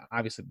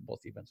 obviously the Bulls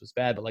defense was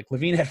bad, but like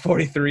LaVine had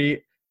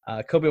 43,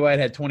 Kobe White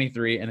had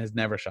 23 and has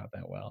never shot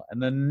that well.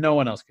 And then no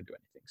one else could do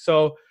anything.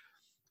 So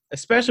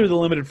especially with the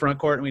limited front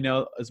court, and we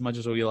know as much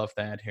as we love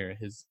Thad here,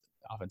 his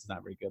offense is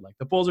not very good. Like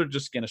the Bulls are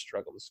just going to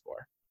struggle to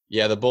score.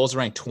 Yeah, the Bulls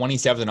ranked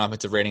 27th in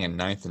offensive rating and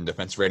 9th in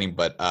defense rating,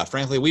 but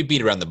frankly, we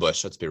beat around the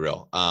bush. Let's be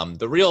real.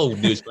 The real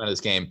news behind this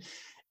game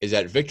is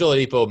that Victor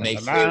Oladipo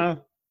makes a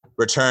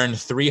return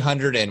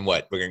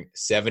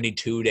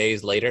 72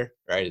 days later,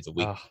 right? It's a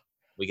week.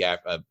 We got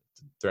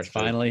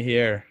finally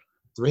here.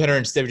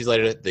 370 days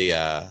later,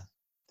 the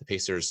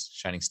Pacers'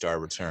 shining star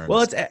returns.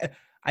 Well,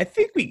 I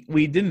think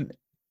we didn't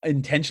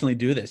intentionally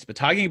do this, but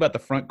talking about the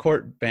front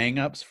court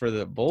bang-ups for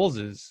the Bulls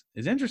is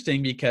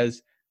interesting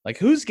because, like,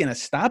 who's going to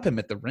stop him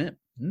at the rim?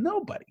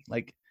 Nobody.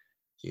 Like,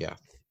 yeah.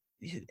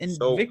 And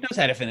Vic knows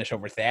how to finish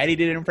over Thad. He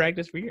did it in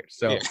practice for years.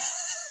 So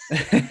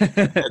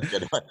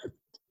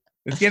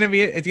it's gonna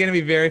be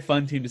a very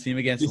fun team to see him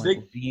against.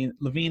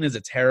 LaVine is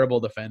a terrible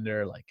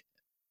defender. Like,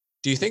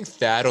 do you think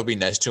Thad will be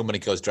nice to him when he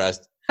goes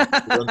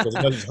Because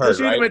he knows he's I'll hurt,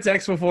 shoot right? him a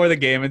text before the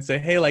game and say,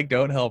 "Hey, like,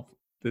 don't help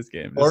this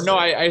game." Or no,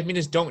 I mean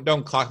just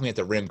don't clock me at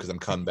the rim because I'm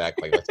coming back.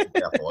 Like, let's be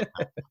careful.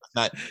 I'm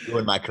not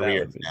doing my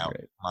career now.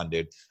 Great. Come on,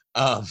 dude.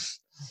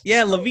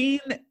 Yeah, Levine.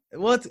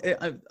 Well,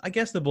 I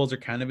guess the Bulls are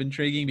kind of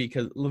intriguing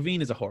because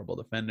Levine is a horrible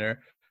defender,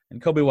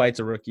 and Kobe White's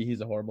a rookie.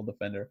 He's a horrible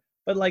defender.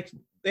 But like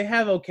they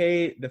have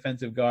okay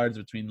defensive guards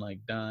between like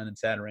Dunn and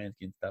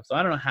Satoransky and stuff. So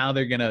I don't know how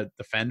they're gonna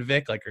defend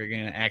Vic. Like, are they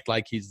gonna act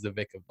like he's the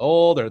Vic of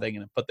old? Or are they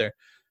gonna put their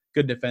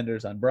good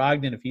defenders on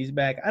Brogdon if he's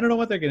back? I don't know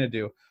what they're gonna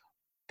do.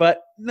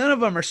 But none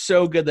of them are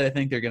so good that I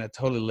think they're gonna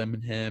totally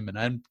limit him. And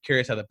I'm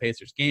curious how the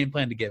Pacers game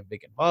plan to get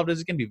Vic involved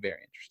is gonna be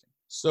very interesting.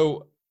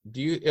 So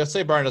let's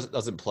say Barnes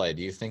doesn't play.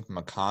 Do you think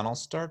McConnell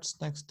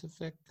starts next to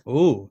Vic?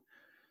 Ooh.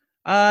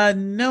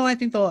 No, I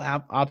think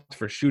they'll opt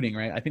for shooting,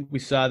 right? I think we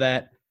saw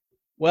that.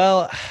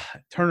 Well,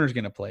 Turner's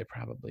going to play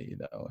probably,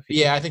 though.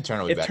 I think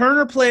Turner will be back. If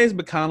Turner plays,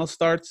 McConnell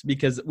starts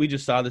because we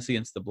just saw this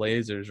against the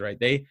Blazers, right?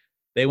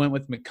 They went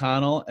with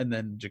McConnell and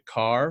then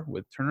Jakar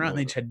with Turner out, and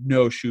they just had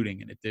no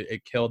shooting, and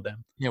it killed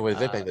them. Yeah, with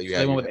Vic,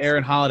 they went with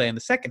Aaron Holiday in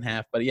the second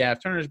half. But, yeah,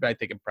 if Turner's back,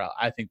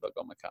 I think they'll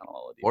go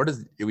McConnell. Or do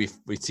we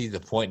see the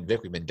point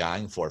Vic we've been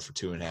dying for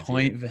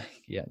 2.5 years? Vic?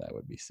 Yeah, that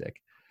would be sick.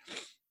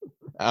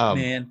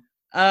 Man.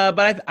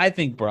 But I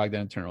think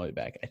Brogdon and Turner will be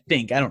back. I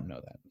think. I don't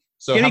know that.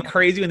 So it's going to be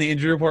crazy when the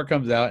injury report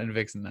comes out and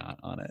Vic's not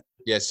on it.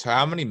 Yes.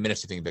 How many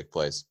minutes do you think Vic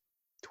plays?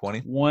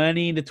 20?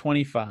 20 to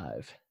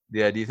 25.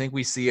 Yeah. Do you think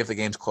we see if the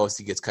game's close,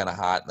 he gets kind of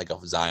hot, like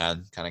a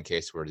Zion kind of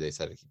case where they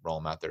said to keep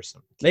rolling him out there?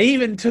 They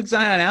even took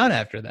Zion out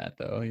after that,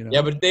 though. You know?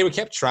 Yeah, but they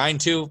kept trying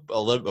to a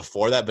little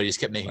before that, but he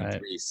just kept making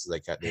threes.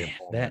 Like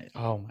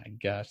oh my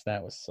gosh,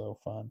 that was so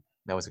fun.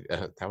 That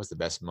was the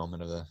best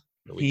moment of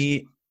the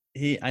week.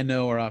 I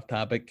know we're off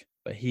topic,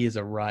 but he is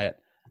a riot.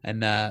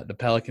 And the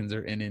Pelicans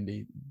are in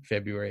Indy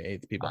February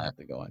 8th. People have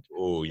to go watch.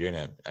 Oh, are you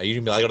gonna be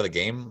able to go to the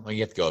game? Or you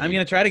have to go? I'm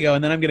gonna try to go,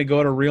 and then I'm gonna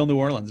go to real New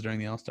Orleans during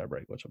the All-Star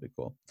break, which will be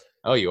cool.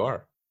 Oh, you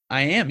are?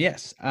 I am,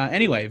 yes.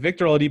 Anyway,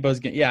 Victor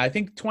Oladipo's I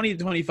think 20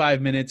 to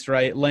 25 minutes,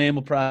 right? Lamb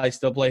will probably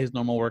still play his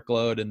normal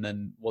workload, and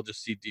then we'll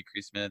just see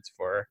decreased minutes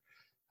for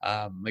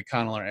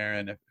McConnell or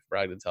Aaron if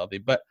Brogdon's healthy.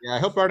 But yeah, I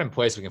hope Brogdon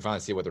plays so we can finally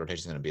see what the rotation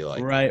is going to be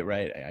like.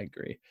 Right. I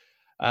agree.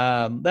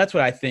 That's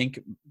what I think.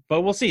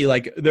 But we'll see.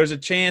 Like, there's a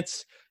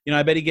chance.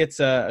 I bet he gets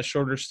a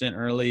shorter stint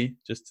early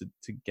just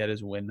to get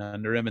his win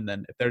under him. And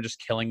then if they're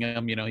just killing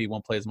him, he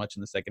won't play as much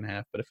in the second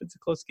half. But if it's a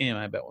close game,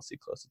 I bet we'll see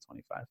close to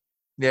 25.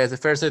 Yeah, is it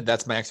fair to say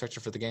that's my X factor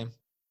for the game?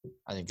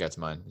 I think that's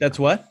mine. That's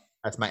what?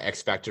 That's my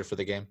X factor for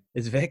the game.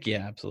 Is Vic? Yeah,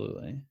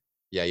 absolutely.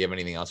 Yeah, you have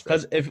anything else?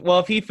 Because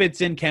if he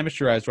fits in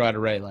chemistry-wise right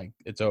away, like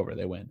it's over,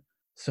 they win.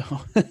 So.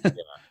 Yeah.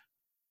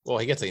 Well,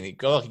 I think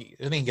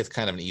he gets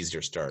kind of an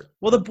easier start.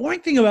 Well, the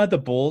boring thing about the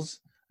Bulls,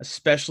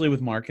 especially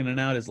with Markkanen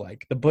out, is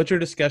like the Butcher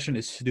discussion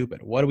is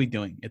stupid. What are we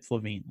doing? It's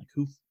Levine. Like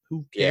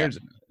who cares?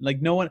 Yeah.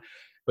 Like no one.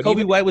 But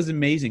Kobe White was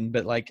amazing,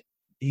 but like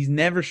he's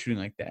never shooting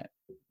like that.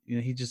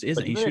 He just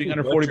isn't. He's shooting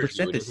under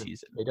 40% this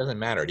season. It doesn't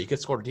matter. He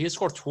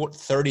scored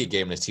 30 a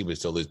game, and his team would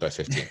still lose by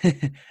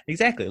 15.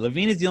 Exactly.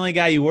 Levine is the only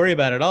guy you worry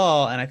about at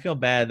all, and I feel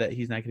bad that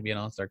he's not going to be an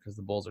All-Star because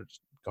the Bulls are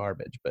just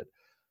garbage. But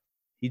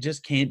he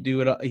just can't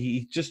do it all.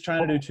 He's just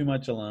trying to do too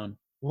much alone.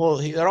 Well,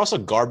 they're also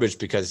garbage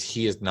because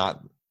he is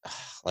not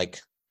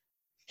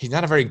he's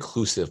not a very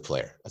inclusive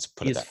player. Let's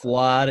put it that way. He's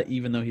flawed,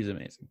 even though he's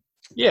amazing.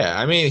 Yeah,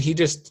 I mean, he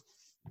just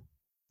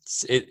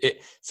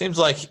it seems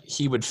like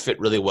he would fit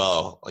really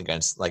well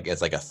against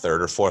as a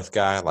third or fourth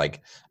guy.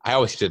 Like I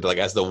always did,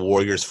 as the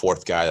Warriors'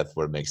 fourth guy. That's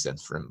what makes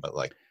sense for him. But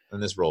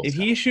in this role, if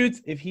he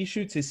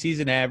shoots his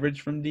season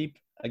average from deep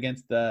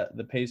against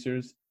the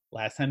Pacers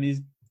last time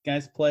these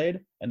guys played,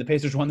 and the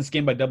Pacers won this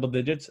game by double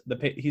digits,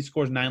 he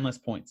scores 9 less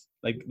points.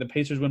 Like the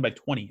Pacers win by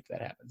 20 if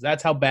that happens.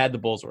 That's how bad the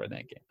Bulls were in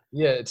that game.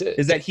 Yeah,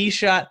 is that he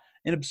shot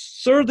an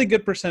absurdly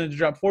good percentage,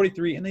 dropped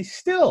 43, and they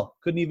still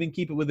couldn't even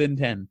keep it within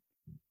 10.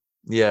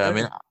 Yeah, I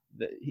mean,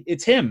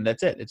 it's him.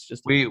 That's it. It's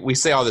just we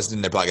say all this,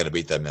 and they're probably going to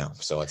beat them now.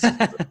 So it's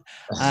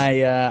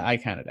I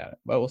kind of doubt it,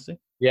 but we'll see.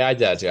 Yeah, I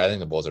doubt too. I think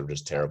the Bulls are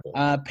just terrible.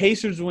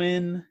 Pacers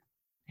win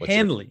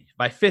handily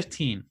by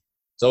 15.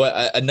 So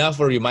enough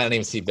where you might not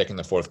even see Vic in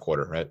the fourth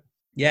quarter, right?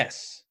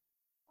 Yes.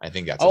 I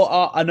think that's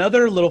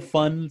another little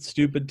fun,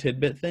 stupid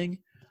tidbit thing.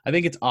 I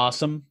think it's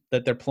awesome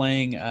that they're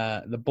playing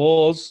the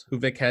Bulls, who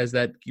Vic has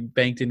that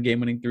banked-in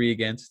game-winning 3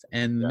 against,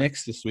 and the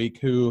Knicks this week,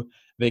 who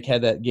Vic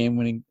had that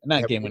game-winning –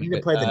 not game-winning. They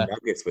need to play the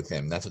Nuggets with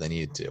him. That's what they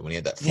needed to when he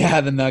had that. Yeah,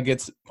 the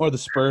Nuggets or the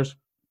Spurs.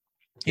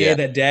 He had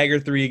that dagger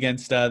 3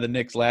 against the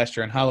Knicks last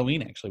year on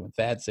Halloween, actually, when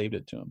Thad saved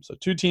it to him. So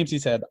 2 teams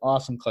he's had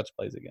awesome clutch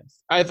plays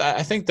against.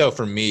 I think, though,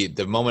 for me,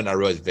 the moment I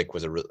realized Vic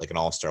was an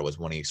all-star was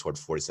when he scored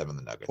 47 on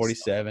the Nuggets.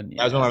 47,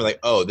 That was when I was like,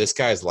 oh, this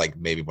guy's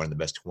maybe one of the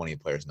best 20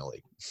 players in the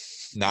league.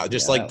 Not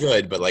just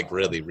good, but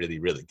really, really,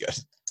 really good.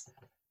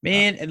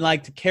 Man, and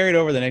to carry it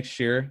over the next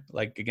year,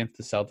 against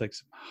the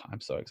Celtics, I'm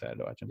so excited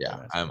to watch him.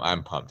 Yeah,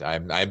 I'm pumped.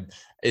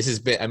 This has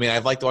been. I mean,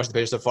 I've liked to watch the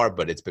Pacers so far,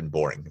 but it's been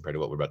boring compared to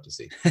what we're about to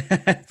see.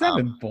 It's not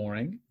been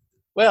boring.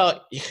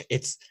 Well,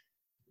 his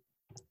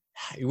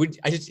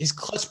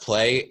clutch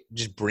play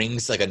just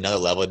brings another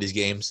level of these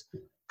games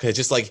because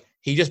it's just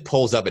he just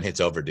pulls up and hits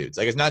over dudes.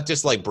 Like, it's not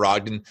just like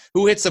Brogdon,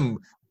 who hits some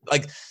 –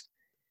 like,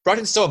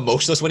 Brogdon's so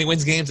emotionless when he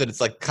wins games that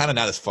it's, like, kind of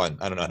not as fun.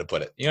 I don't know how to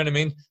put it. You know what I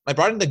mean? Like,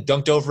 Brogdon, like,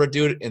 dunked over a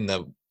dude in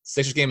the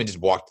Sixers game and just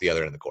walked to the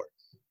other end of the court.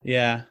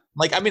 Yeah.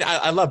 Like, I mean,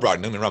 I love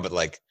Brogdon, don't get me wrong, but,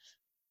 like,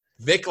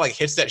 Vic, like,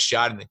 hits that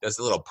shot and does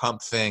a little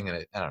pump thing,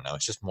 and I don't know.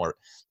 It's just more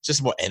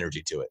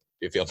energy to it,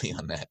 if you feel me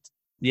on that.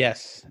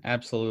 Yes,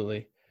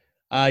 absolutely.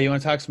 You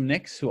want to talk some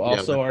Knicks who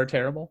also are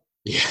terrible?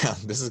 Yeah,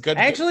 this is good.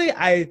 Actually,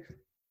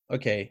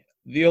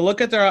 you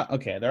look at their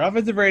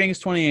offensive rating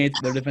is 28th,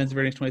 their defensive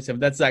rating is 27th.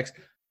 That sucks.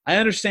 I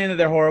understand that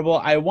they're horrible.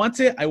 I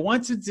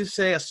wanted to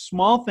say a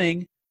small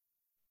thing.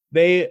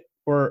 They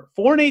were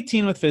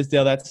 4-18 with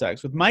Fizdale. That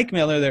sucks. With Mike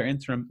Miller, their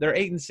interim, they're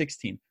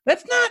 8-16.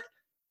 That's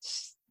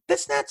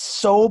not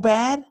so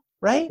bad,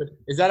 right?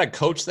 Is that a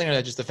coach thing, or is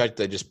that just the fact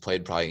that they just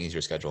played probably an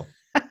easier schedule?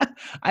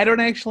 I don't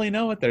actually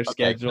know what their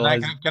schedule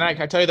is. Can I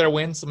tell you their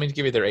wins? Let me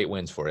give you their 8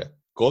 wins for you.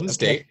 Golden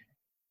State,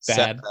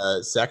 bad.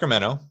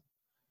 Sacramento,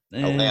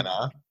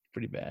 Atlanta,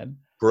 pretty bad.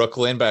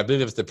 Brooklyn, but I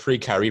believe it was the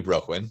pre-Kyrie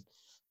Brooklyn.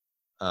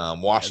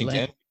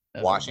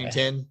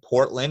 Washington,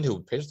 Portland,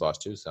 who Pacers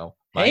lost to. So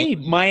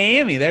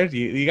Miami. There's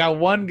you got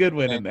one good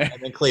win in there.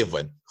 And then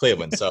Cleveland.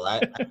 So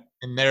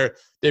and their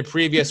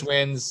previous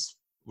wins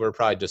were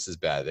probably just as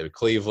bad. They were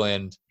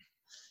Cleveland,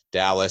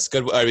 Dallas.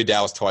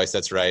 Dallas twice.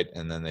 That's right.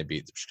 And then they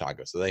beat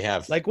Chicago. So they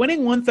have like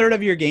winning 1/3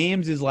 of your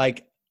games is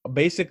like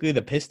basically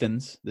the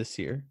Pistons this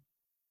year.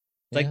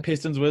 It's like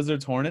Pistons,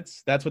 Wizards,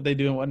 Hornets. That's what they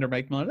do under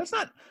Mike Miller. That's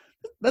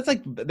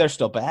like they're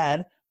still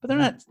bad, but they're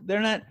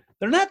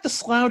not the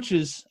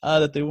slouches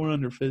that they were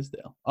under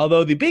Fizdale.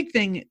 Although the big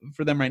thing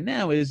for them right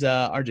now is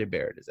RJ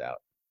Barrett is out.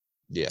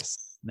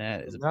 Yes.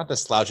 That is not the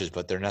slouches,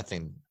 but they're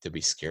nothing to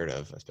be scared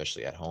of,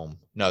 especially at home.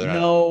 No, they're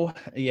not. No,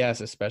 yes,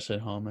 especially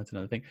at home. That's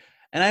another thing.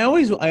 And I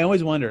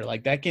always wonder,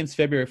 like, that game's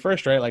February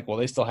 1st, right? Like, will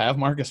they still have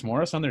Marcus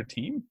Morris on their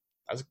team?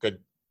 That's a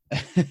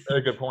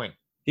very good point.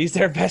 He's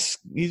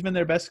been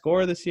their best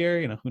scorer this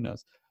year. You know, who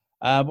knows?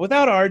 But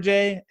without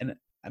RJ, and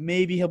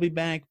maybe he'll be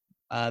back.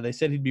 They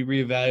said he'd be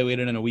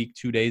reevaluated in a week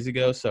 2 days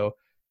ago, so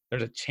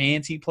there's a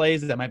chance he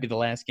plays. That might be the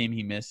last game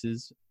he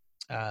misses.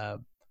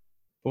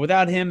 But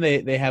without him,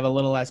 they have a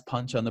little less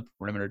punch on the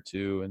perimeter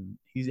too, and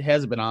he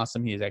hasn't been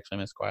awesome. He has actually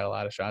missed quite a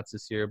lot of shots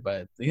this year,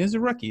 but he's a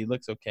rookie. He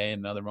looks okay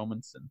in other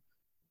moments, and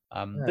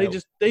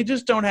they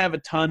just don't have a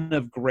ton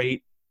of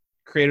great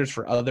creators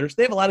for others.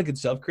 They have a lot of good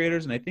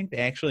self-creators, and I think they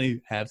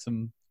actually have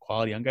some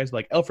quality young guys.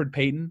 Like Elfrid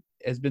Payton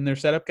has been their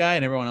setup guy,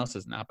 and everyone else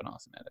has not been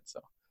awesome at it.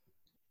 So,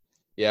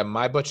 yeah,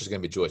 my butcher's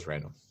going to be Julius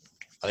Randle.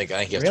 I think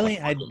he has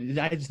really. I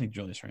just think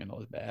Julius Randle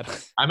is bad.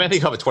 I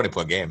think he'll have a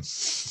 20-point game.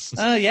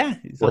 Yeah,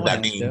 what that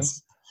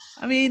means.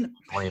 I mean,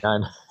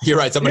 29. You're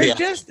right.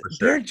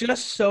 They're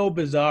just so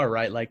bizarre,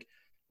 right? Like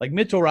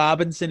Mitchell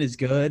Robinson is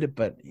good,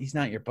 but he's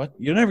not your butcher.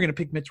 You're never going to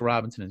pick Mitchell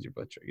Robinson as your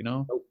butcher, you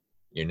know? Nope.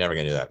 You're never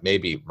going to do that.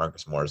 Maybe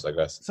Marcus Morris, I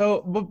guess.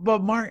 So,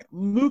 but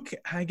Mook,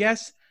 I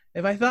guess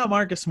if I thought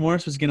Marcus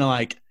Morris was going to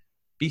like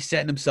be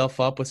setting himself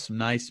up with some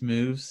nice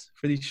moves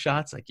for these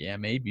shots, like, yeah,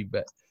 maybe,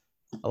 but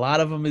a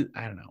lot of them,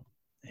 I don't know.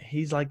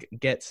 He's like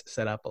gets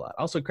set up a lot.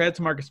 Also, credit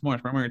to Marcus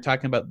Morris. Remember, we were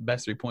talking about the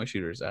best 3-point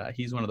shooters.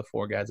 He's one of the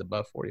 4 guys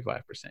above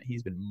 45%.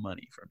 He's been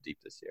money from deep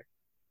this year.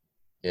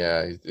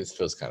 Yeah, this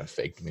feels kind of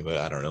fake to me, but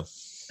I don't know.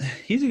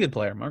 He's a good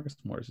player. Marcus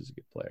Morris is a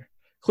good player.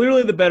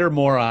 Clearly the better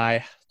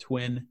Morai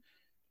twin.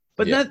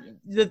 But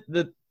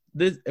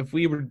if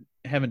we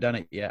haven't done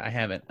it yet, I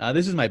haven't.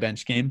 This is my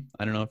bench game.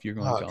 I don't know if you're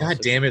going to. Oh, God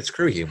damn it.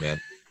 Screw you, man.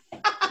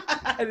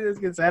 I was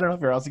going to say, I don't know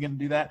if you're also going to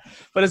do that.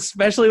 But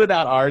especially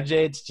without RJ,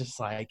 it's just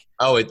like.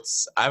 Oh,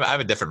 I have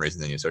a different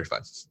reason than you, so it's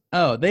fine.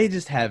 Oh, they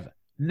just have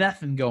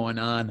nothing going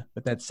on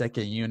with that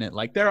second unit.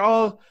 Like, they're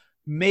all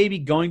maybe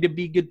going to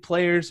be good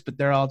players, but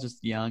they're all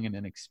just young and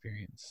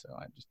inexperienced. So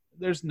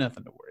there's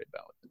nothing to worry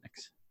about with the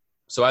Knicks.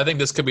 So I think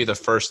this could be the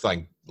first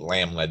like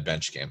Lamb-led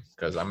bench game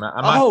because I'm not.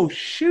 Oh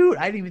shoot!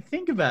 I didn't even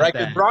think about that.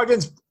 Right,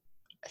 Brogdon's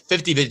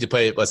 50-50 to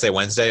play. Let's say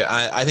Wednesday.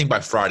 I think by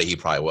Friday he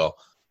probably will.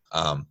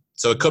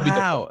 So it could be.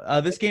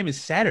 Wow, this game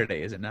is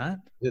Saturday, is it not?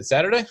 Is it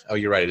Saturday? Oh,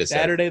 you're right. It is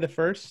Saturday the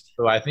 1st.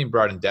 So I think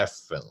Brogdon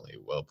definitely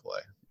will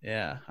play.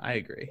 Yeah, I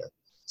agree.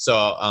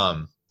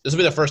 So this will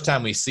be the first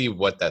time we see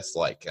what that's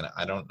like, and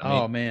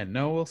oh man,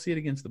 no, we'll see it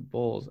against the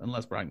Bulls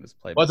unless Brogdon does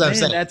play. What I'm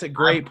saying, that's a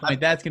great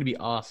point. That's going to be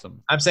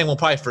awesome. I'm saying we'll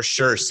probably for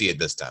sure see it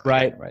this time.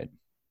 Right.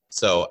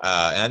 So,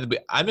 and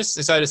I'm just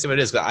excited to see what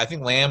it is. But I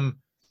think Lamb,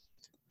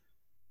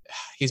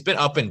 he's been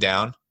up and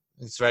down.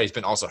 That's right. He's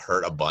been also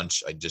hurt a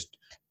bunch. Just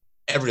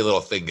every little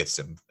thing gets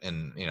him,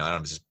 and I don't know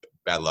if it's just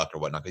bad luck or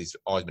whatnot. Because he's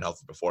always been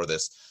healthy before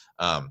this.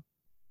 But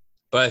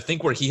I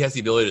think where he has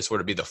the ability to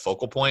sort of be the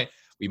focal point,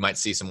 we might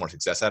see some more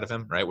success out of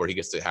him, right? Where he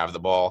gets to have the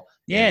ball.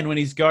 Yeah, and when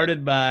he's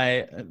guarded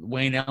by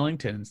Wayne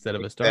Ellington instead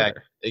of a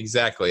starter.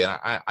 Exactly. And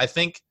I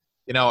think,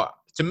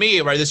 to me,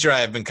 right, this year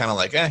I've been kind of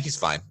like, he's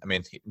fine. I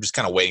mean, I'm just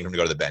kind of waiting for him to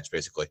go to the bench,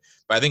 basically.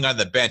 But I think on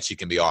the bench he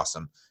can be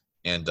awesome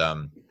and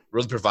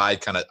really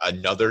provide kind of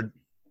another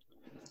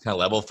kind of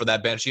level for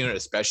that bench unit,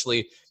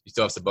 especially you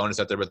still have Sabonis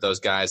out there with those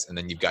guys, and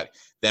then you've got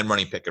them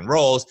running pick and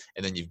rolls,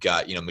 and then you've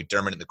got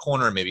McDermott in the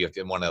corner, and maybe if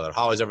one of the other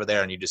Hollies over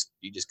there, and you just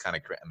kind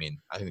of. I mean,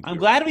 I think I'm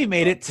glad we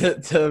made it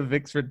to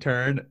Vic's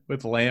return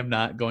with Lamb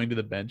not going to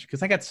the bench,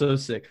 because I got so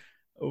sick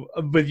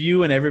with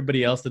you and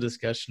everybody else. The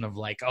discussion of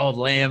like, oh,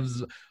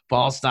 Lamb's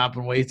ball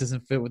stopping ways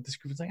doesn't fit with this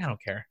group. It's like, I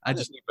don't care. But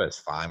it's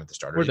fine with the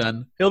starter. We're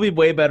done. He'll be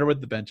way better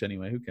with the bench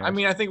anyway. Who cares? I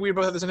mean, I think we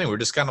both have the same thing. We're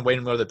just kind of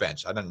waiting to go to the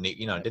bench. I didn't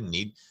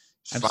need.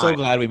 I'm so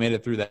glad we made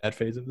it through that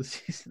phase of the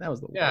season. That was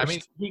the worst. Yeah, I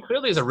mean, he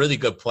clearly is a really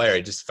good player.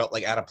 He just felt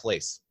like out of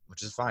place,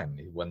 which is fine.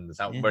 That's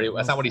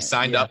not what he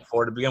signed up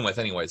for to begin with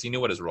anyways. He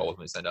knew what his role was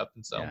when he signed up,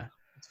 and so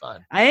it's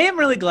fine. I am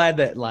really glad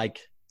that like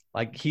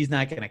he's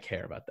not going to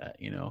care about that,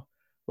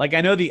 Like,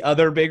 I know the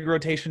other big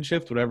rotation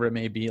shift, whatever it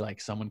may be, like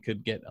someone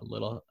could get a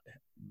little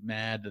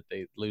mad that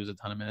they lose a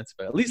ton of minutes,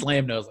 but at least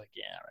Lamb knows, like,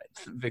 yeah,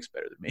 right, Vic's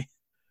better than me.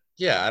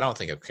 Yeah, I don't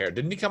think he'll care.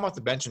 Didn't he come off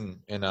the bench in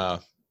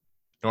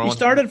He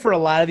started for a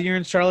lot of the year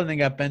in Charlotte and then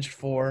got benched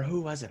for,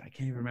 who was it? I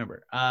can't even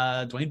remember.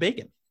 Dwayne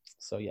Bacon.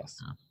 So, yes.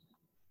 Yeah.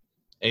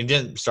 And he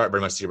didn't start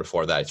very much the year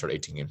before that. He started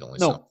 18 games only.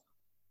 No. So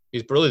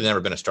he's really never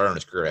been a starter in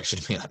his career,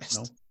 actually, to be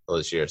honest,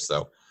 this year.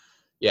 So,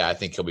 yeah, I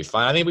think he'll be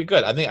fine. I think we'll be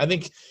good. I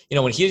think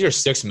when he's your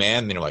sixth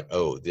man, then you're like,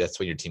 oh, that's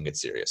when your team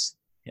gets serious.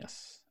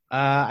 Yes.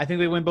 I think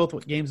they win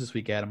both games this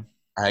week, Adam.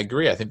 I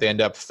agree. I think they end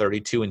up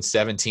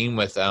 32-17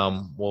 with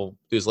we'll do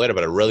this later,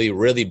 but a really,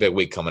 really big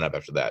week coming up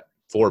after that.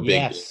 A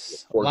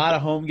lot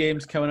of home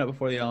games coming up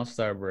before the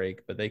All-Star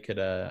break, but they could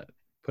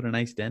put a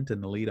nice dent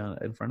in the lead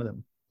in front of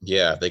them.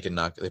 Yeah, they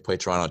play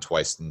Toronto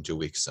twice in 2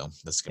 weeks, so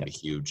this is gonna be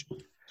huge.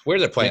 It's weird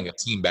they're playing a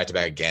team back to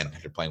back again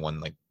after playing one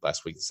like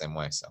last week the same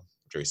way. So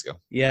 3 weeks ago.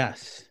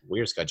 Yes.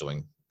 Weird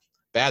scheduling.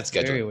 Bad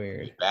scheduling. Very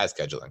weird. Bad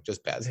scheduling.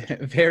 Just bad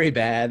scheduling. Very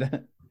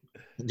bad.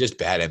 Just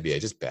bad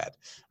NBA. Just bad.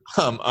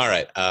 All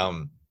right.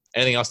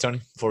 Anything else, Tony,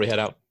 before we head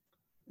out?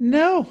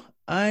 No,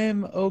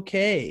 I'm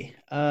okay.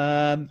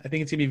 I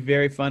think it's gonna be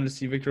very fun to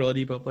see Victor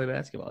Oladipo play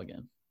basketball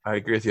again. I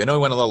agree with you. I know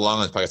we went a little long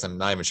on this podcast. I'm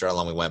not even sure how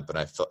long we went, but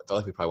I felt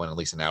like we probably went at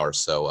least an hour.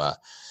 So if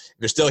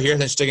you're still here,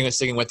 then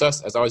sticking with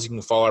us. As always, you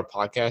can follow our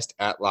podcast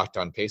at Locked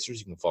On Pacers.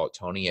 You can follow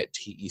Tony at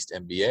T East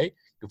NBA. You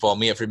can follow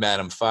me at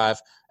FreeMadam5.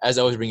 As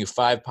always, we bring you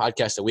 5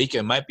 podcasts a week.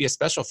 It might be a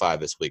special 5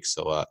 this week.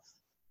 So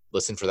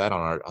listen for that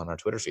on our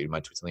Twitter feed. We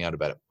might tweet something out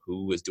about it,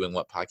 who is doing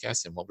what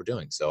podcast and what we're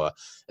doing. So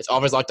it's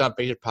always Locked On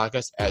Pacers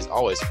podcast. As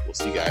always, we'll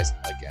see you guys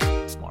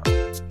again tomorrow.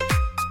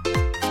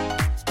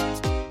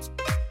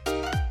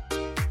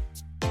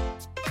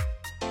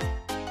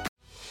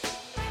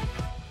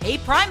 Hey,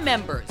 Prime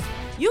members,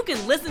 you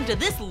can listen to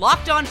this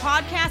Locked On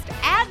podcast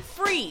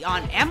ad-free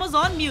on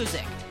Amazon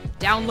Music.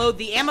 Download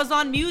the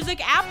Amazon Music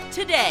app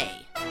today.